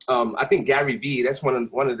I think Gary Vee, that's one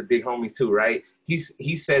of the big homies too, right?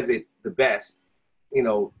 He says it the best,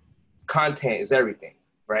 content is everything,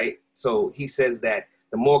 right? So he says that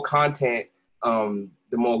the more content, the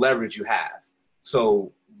more leverage you have.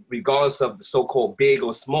 So regardless of the so-called big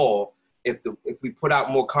or small, if we put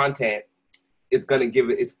out more content, it's gonna give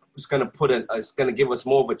us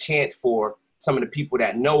more of a chance for some of the people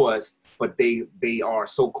that know us, but they are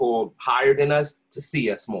so-called higher than us, to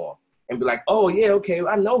see us more and be like, oh yeah, okay,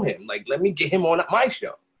 I know him. Like, let me get him on my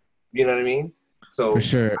show. You know what I mean? So for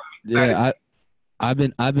sure, yeah. I've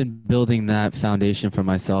been building that foundation for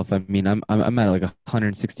myself. I mean, I'm at like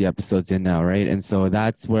 160 episodes in now, right? And so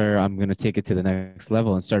that's where I'm gonna take it to the next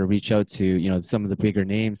level and start to reach out to some of the bigger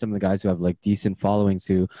names, some of the guys who have like decent followings,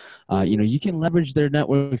 who, you can leverage their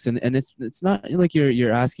networks, and it's not like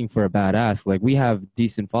you're asking for a bad ask. Like, we have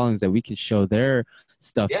decent followings that we can show their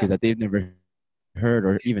stuff to that they've never heard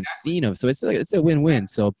or even seen of. So it's a win-win.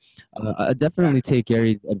 So I definitely take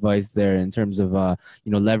Gary's advice there in terms of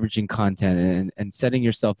leveraging content and setting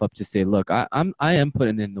yourself up to say, look, I am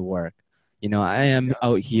putting in the work. I am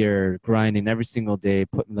out here grinding every single day,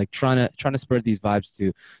 trying to spread these vibes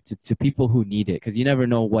to people who need it, because you never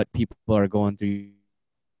know what people are going through.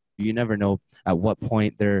 You never know at what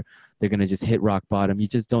point they're gonna just hit rock bottom. You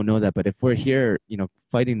just don't know that. But if we're here,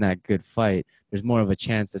 fighting that good fight, there's more of a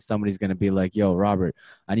chance that somebody's gonna be like, "Yo, Robert,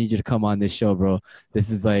 I need you to come on this show, bro.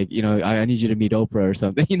 This is like, I need you to meet Oprah or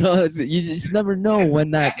something." You just never know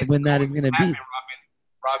when that is gonna be.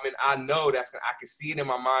 Robin, I know I can see it in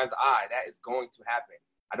my mind's eye. That is going to happen.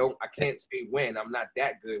 I can't say when. I'm not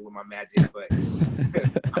that good with my magic, but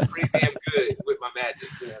I'm pretty damn good with my magic.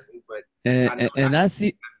 But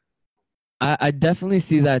I definitely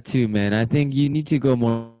see that too, man. I think you need to go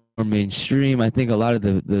more mainstream. I think a lot of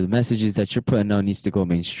the messages that you're putting out needs to go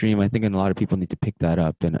mainstream. I think a lot of people need to pick that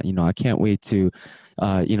up. And, I can't wait to,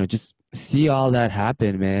 just see all that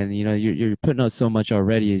happen, man. You know, you're putting out so much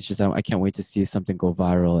already. It's just I can't wait to see something go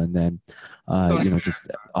viral, and then, It's only a just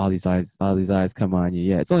all these eyes come on you.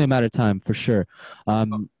 Yeah, it's only a matter of time for sure.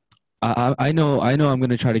 Um, I know I'm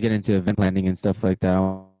gonna try to get into event planning and stuff like that. I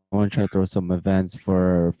want to try to throw some events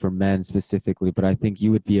for men specifically, but I think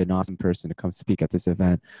you would be an awesome person to come speak at this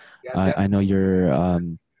event. yeah, I know definitely you're that.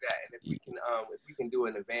 And if we can do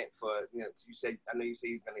an event for, you said, I know you say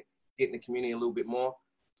you're gonna get in the community a little bit more.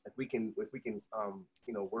 If we can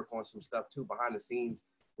work on some stuff too behind the scenes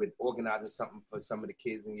with organizing something for some of the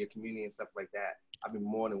kids in your community and stuff like that, I'd be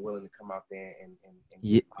more than willing to come out there and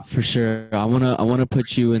Yeah, for sure. I wanna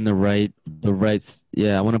put you in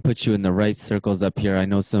yeah, I wanna put you in the right circles up here. I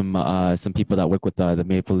know some people that work with the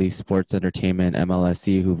Maple Leaf Sports Entertainment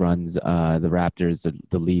MLSE who runs the Raptors,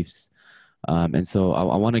 the Leafs. And so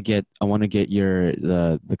I want to get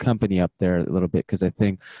the company up there a little bit because I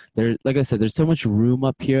think there, like I said, there's so much room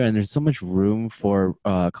up here and there's so much room for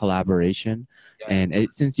collaboration. yeah, And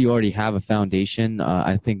since you already have a foundation,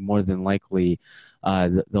 I think more than likely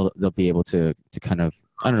they'll be able to kind of,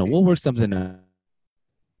 I don't know, we'll work something out.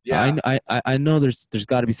 yeah, I know there's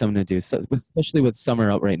got to be something to do, so, especially with summer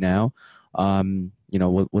out right now.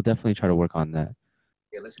 We'll definitely try to work on that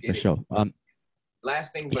yeah. Let's for get it. sure.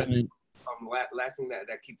 Last thing, Yeah, but man. last thing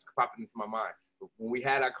that keeps popping into my mind. When we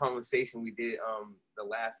had our conversation, we did the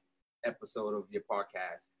last episode of your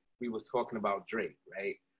podcast. We was talking about Drake,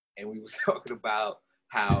 right? And we was talking about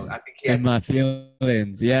how I think he In had this. my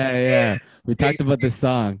feelings. Yeah, yeah. We Yeah, talked about the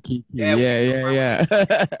song, Kiki. yeah, we Yeah, talking about yeah,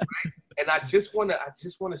 yeah. and I just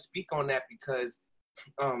wanna speak on that because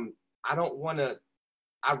I don't wanna.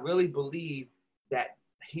 I really believe that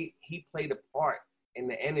he played a part in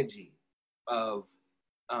the energy of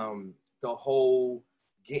the whole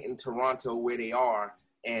getting Toronto where they are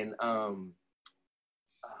and and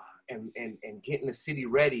getting the city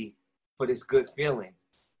ready for this good feeling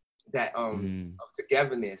that Mm, of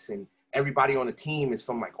togetherness, and everybody on the team is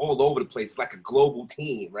from like all over the place. It's like a global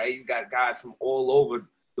team, right? You got guys from all over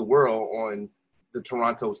the world on the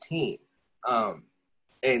Toronto's team. Um,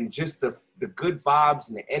 and just the good vibes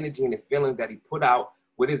and the energy and the feeling that he put out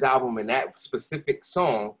with his album and that specific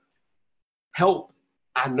song helped.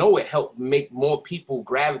 I know it helped make more people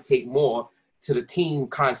gravitate more to the team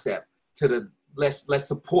concept, to the let's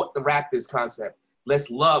support the Raptors concept. Let's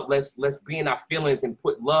be in our feelings and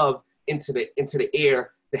put love into the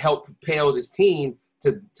air to help propel this team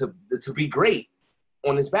to be great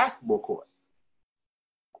on this basketball court.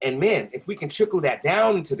 And man, if we can trickle that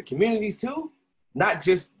down into the communities too, not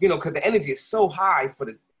just, because the energy is so high for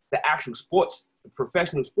the actual sports, the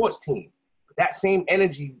professional sports team. That same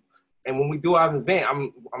energy, and when we do our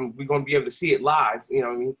event, we're gonna be able to see it live. You know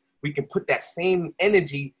what I mean? We can put that same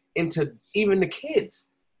energy into even the kids.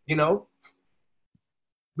 You know,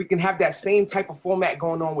 we can have that same type of format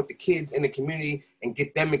going on with the kids in the community and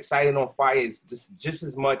get them excited on fire. It's just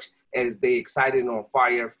as much as they excited on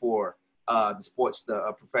fire for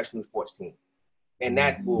the professional sports team, and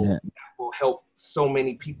yeah, that will help so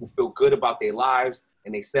many people feel good about their lives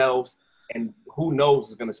and themselves. And who knows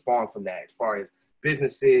is going to spawn from that as far as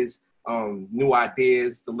businesses, new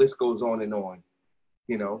ideas. The list goes on and on.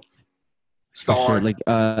 You know, for sure.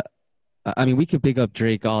 stars. I mean, we could pick up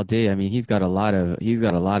Drake all day. I mean, he's got a lot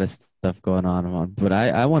of stuff going on. But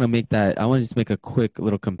I want to make that. I want to just make a quick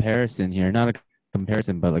little comparison here. Not a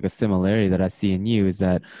comparison, but like a similarity that I see in you is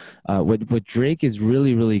that what Drake is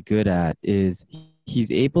really good at is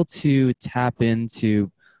he's able to tap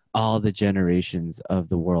into all the generations of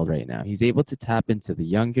the world right now. He's able to tap into the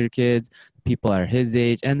younger kids, people are his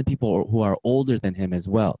age, and the people who are older than him as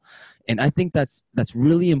well. And I think that's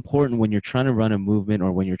really important when you're trying to run a movement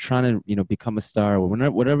or when you're trying to become a star or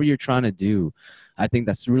whatever you're trying to do. I think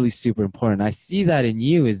that's really super important. I see that in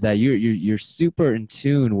you is that you're super in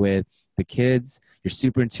tune with the kids. You're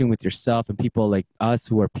super in tune with yourself and people like us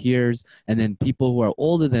who are peers, and then people who are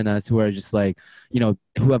older than us who are just like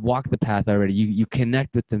who have walked the path already. You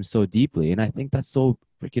connect with them so deeply, and I think that's so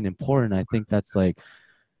freaking important. I think that's like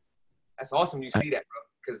That's awesome. You see that, bro.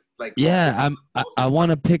 Because like yeah, I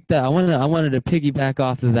want to pick that. I wanted to piggyback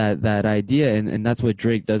off of that idea, and that's what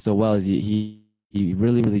Drake does so well is he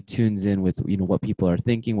really tunes in with what people are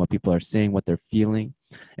thinking, what people are saying, what they're feeling,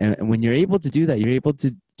 and when you're able to do that, you're able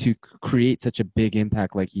to create such a big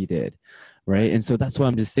impact like he did, right? And so that's why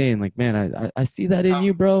I'm just saying, like, man, I see that in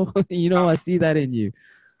you, bro. I see that in you.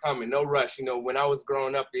 coming, no rush. When I was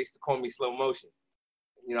growing up, they used to call me slow motion.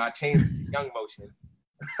 I changed it to young motion.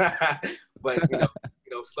 But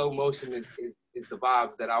slow motion is the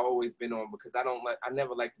vibes that I've always been on because I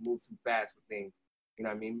never like to move too fast with things. You know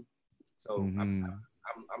what I mean? So Hmm.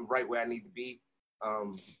 I'm right where I need to be.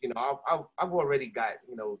 You know, I've already got,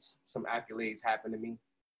 you know, some accolades happen to me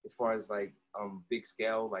as far as like big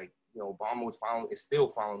scale. Like, you know, Obama is still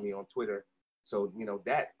following me on Twitter. So, you know,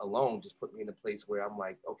 that alone just put me in a place where I'm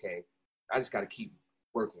like, okay, I just got to keep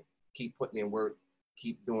working, keep putting in work,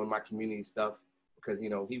 keep doing my community stuff, because, you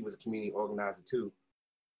know, he was a community organizer too,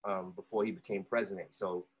 before he became president.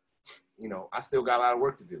 So, you know, I still got a lot of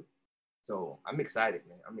work to do. So I'm excited,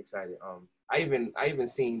 man. I'm excited. I even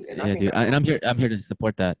seen, and I Yeah, think dude. And I'm here to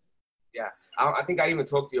support that. yeah, I think I even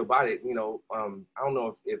talked to you about it. You know, I don't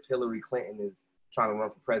know if Hillary Clinton is trying to run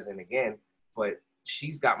for president again, but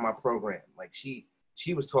she's got my program. Like she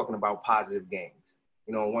was talking about positive gains,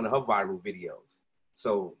 you know, in one of her viral videos.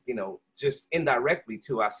 So, you know, just indirectly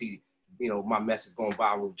too, I see, you know, my message going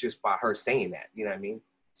viral just by her saying that. You know what I mean?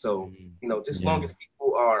 So, you know, just as long Yeah. as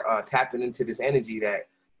people are tapping into this energy that,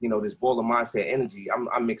 you know, this baller mindset energy,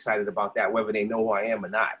 I'm excited about that, whether they know who I am or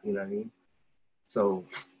not. You know what I mean? So,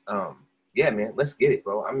 um, yeah, man, let's get it,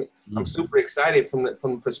 bro. I'm Yeah. super excited from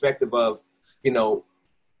the perspective of, you know,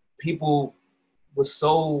 people was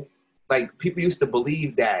so, like, people used to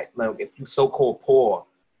believe that, like, if you so-called poor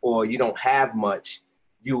or you don't have much,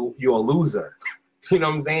 you're a loser. You know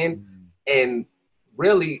what I'm saying? And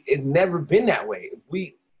really, it never been that way.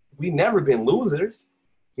 We never been losers.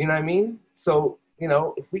 You know what I mean? So, you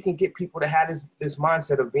know, if we can get people to have this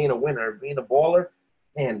mindset of being a winner, being a baller,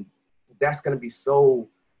 man, that's gonna be so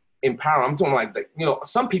empowering. I'm talking like, you know,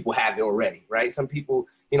 some people have it already, right? Some people,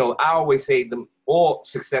 you know, I always say all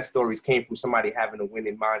success stories came from somebody having a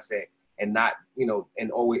winning mindset and not, you know,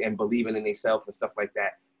 and believing in themselves and stuff like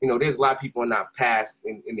that. You know, there's a lot of people in our past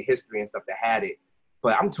in the history and stuff that had it,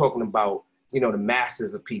 but I'm talking about, you know, the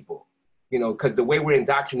masses of people, you know, because the way we're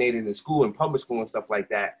indoctrinated in school and public school and stuff like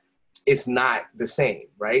that, it's not the same,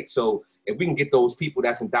 right? So if we can get those people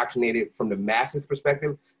that's indoctrinated from the masses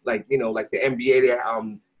perspective, like, you know, like the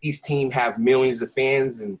NBA, each team have millions of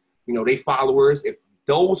fans and, you know, they followers. If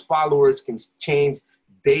those followers can change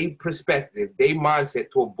their perspective, their mindset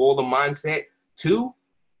to a baller mindset too,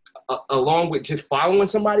 along with just following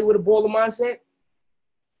somebody with a baller mindset,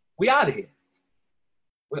 we out of here.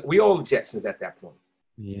 We all the Jetsons at that point.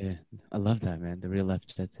 Yeah. I love that, man. The real life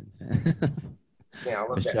Jetsons, man. Yeah, I For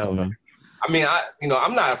love that. sure, bro. I mean, you know,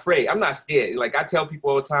 I'm not afraid. I'm not scared. Like I tell people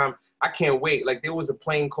all the time, I can't wait. Like there was a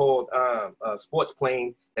plane called a sports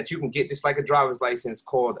plane that you can get just like a driver's license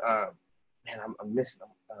called man, I'm missing them.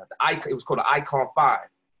 It was called the Icon 5,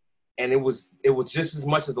 and it was just as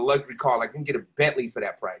much as the luxury car. Like you can get a Bentley for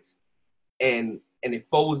that price, and it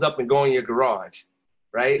folds up and go in your garage,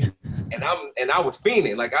 right? And I was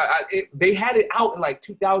fiending. Like they had it out in like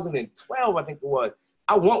 2012, I think it was.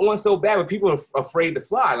 I want one so bad, but people are afraid to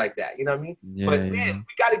fly like that. You know what I mean? Yeah, But yeah. man,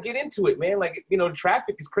 we got to get into it, man. Like, you know,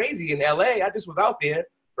 traffic is crazy in LA. I just was out there,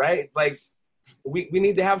 right? Like, we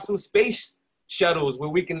need to have some space shuttles where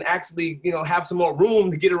we can actually, you know, have some more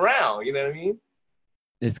room to get around. You know what I mean?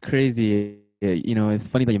 It's crazy. You know, it's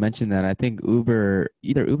funny that you mentioned that. I think either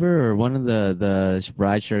Uber or one of the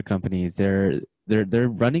rideshare companies, they're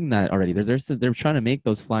running that already. They're trying to make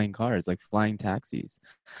those flying cars, like flying taxis.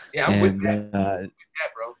 Yeah, I'm with And that,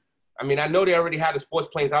 bro. I mean, I know they already have the sports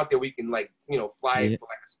planes out there. We can, like, you know, fly it yeah, for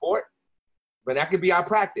like a sport, but that could be our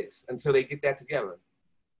practice until they get that together.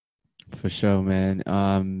 for sure,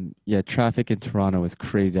 man. Yeah, traffic in Toronto is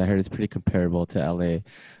crazy. I heard it's pretty comparable to LA.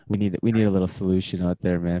 We need a little solution out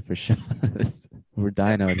there, man, for sure. We're Yeah,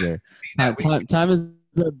 dying out here. that we Time is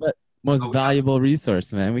the most go. valuable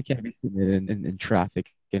resource, man. We can't be sitting in traffic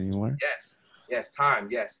anymore. Yes, yes, time.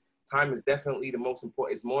 Yes, time is definitely the most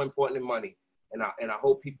important. It's more important than money, and I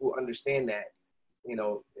hope people understand that, you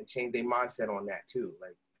know, and change their mindset on that too.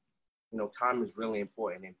 Like, you know, time is really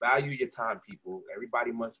important, and value your time, people.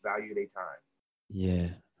 Everybody must value their time. Yeah.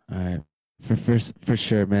 All right. For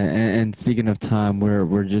sure, man. And speaking of time,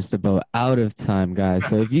 we're just about out of time, guys.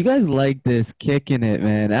 So if you guys like this, kicking it,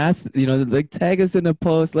 man, ask, you know, like tag us in a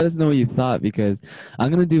post. Let us know what you thought, because I'm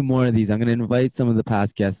gonna do more of these. I'm gonna invite some of the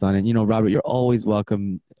past guests on, and you know, Robert, you're always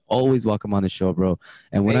welcome on the show, bro.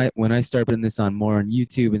 And when Hey, I start putting this on more on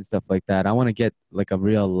YouTube and stuff like that, I want to get like a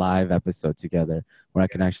real live episode together where I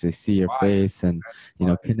can actually see your why? face and, you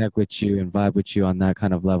know, Why? connect with you and vibe with you on that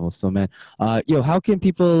kind of level. So, man. Yo, how can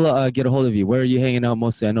people get a hold of you? Where are you hanging out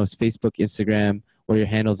mostly? I know it's Facebook, Instagram. What are your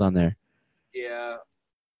handles on there? Yeah,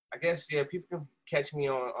 I guess yeah. People can catch me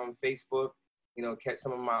on Facebook. You know, catch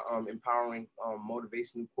some of my empowering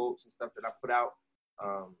motivational quotes and stuff that I put out.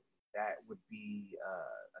 That would be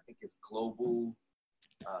I think it's Global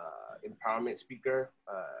Empowerment Speaker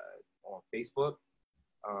on Facebook.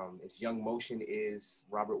 It's Young Motion is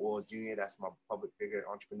Robert Walls Jr. That's my public figure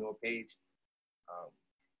entrepreneur page. Um,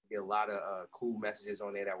 get a lot of cool messages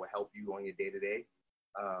on there that will help you on your day to day.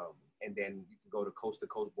 And then you can go to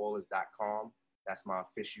coasttocoastballers.com. That's my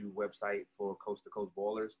official website for Coast to Coast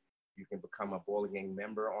Ballers. You can become a Baller Gang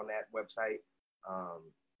member on that website.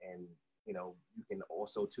 And, you know, you can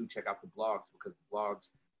also, too, check out the blogs, because the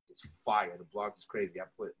blogs is fire. The blogs is crazy. I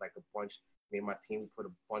put like a bunch, me and my team put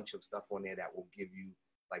a bunch of stuff on there that will give you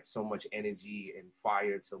like so much energy and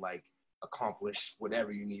fire to like accomplish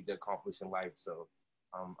whatever you need to accomplish in life. So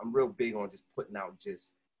I'm real big on just putting out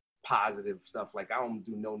just positive stuff. Like I don't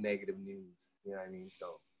do no negative news. You know what I mean?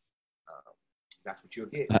 So that's what you'll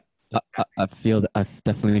get. I feel I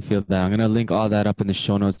definitely feel that. I'm gonna link all that up in the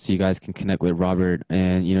show notes so you guys can connect with Robert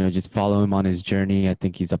and, you know, just follow him on his journey. I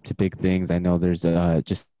think he's up to big things. I know there's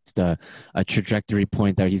just a trajectory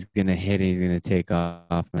point that he's gonna hit and he's gonna take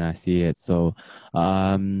off, and I see it. So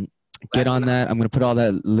get on that. I'm gonna put all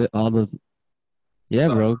those. Yeah,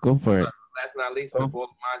 bro, go for it. Last but not least, the Baller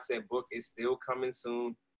Mindset book is still coming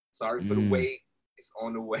soon. Sorry for the wait. It's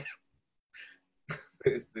on the way.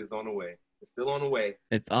 It's on the way. It's still on the way.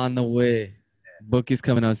 It's on the way. Book is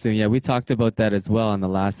coming out soon. Yeah, we talked about that as well on the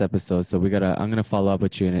last episode. So I'm gonna follow up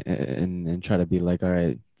with you and try to be like, all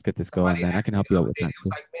right, let's get this going, man. I can help you out with that too. It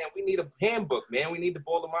was like, man, we need a handbook, man. We need the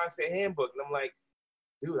Baller Mindset handbook. And I'm like,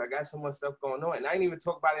 dude, I got so much stuff going on, and I didn't even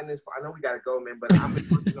talk about it in this. I know we gotta go, man, but I've been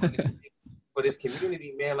working on this for this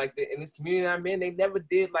community, man. Like in this community I'm in, they never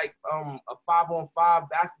did like a 5-on-5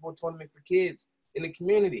 basketball tournament for kids in the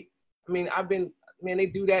community. I mean, they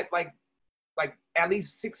do that like at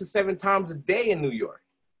least 6 or 7 times a day in New York.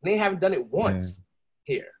 And they haven't done it once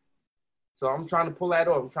here. So I'm trying to pull that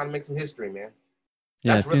off. I'm trying to make some history, man.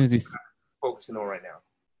 Yeah, That's as soon as we focusing on right now.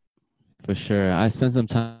 For sure. I spent some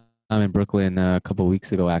time in Brooklyn a couple of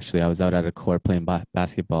weeks ago. Actually, I was out at a court playing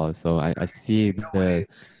basketball. So I see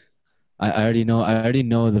I already know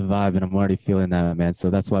the vibe, and I'm already feeling that, man. So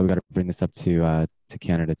that's why we got to bring this up to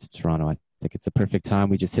Canada, to Toronto. I think it's a perfect time.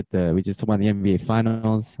 We just won the NBA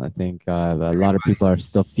Finals. I think a lot of people are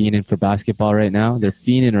still fiending for basketball right now. They're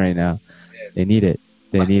fiending right now. They need it.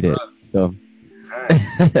 So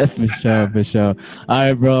for sure. All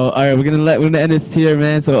right, bro. All right, we're gonna end this here,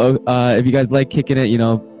 man. So if you guys like kicking it, you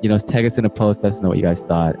know, tag us in a post. Let us know what you guys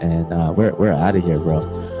thought, and we're out of here,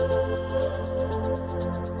 bro.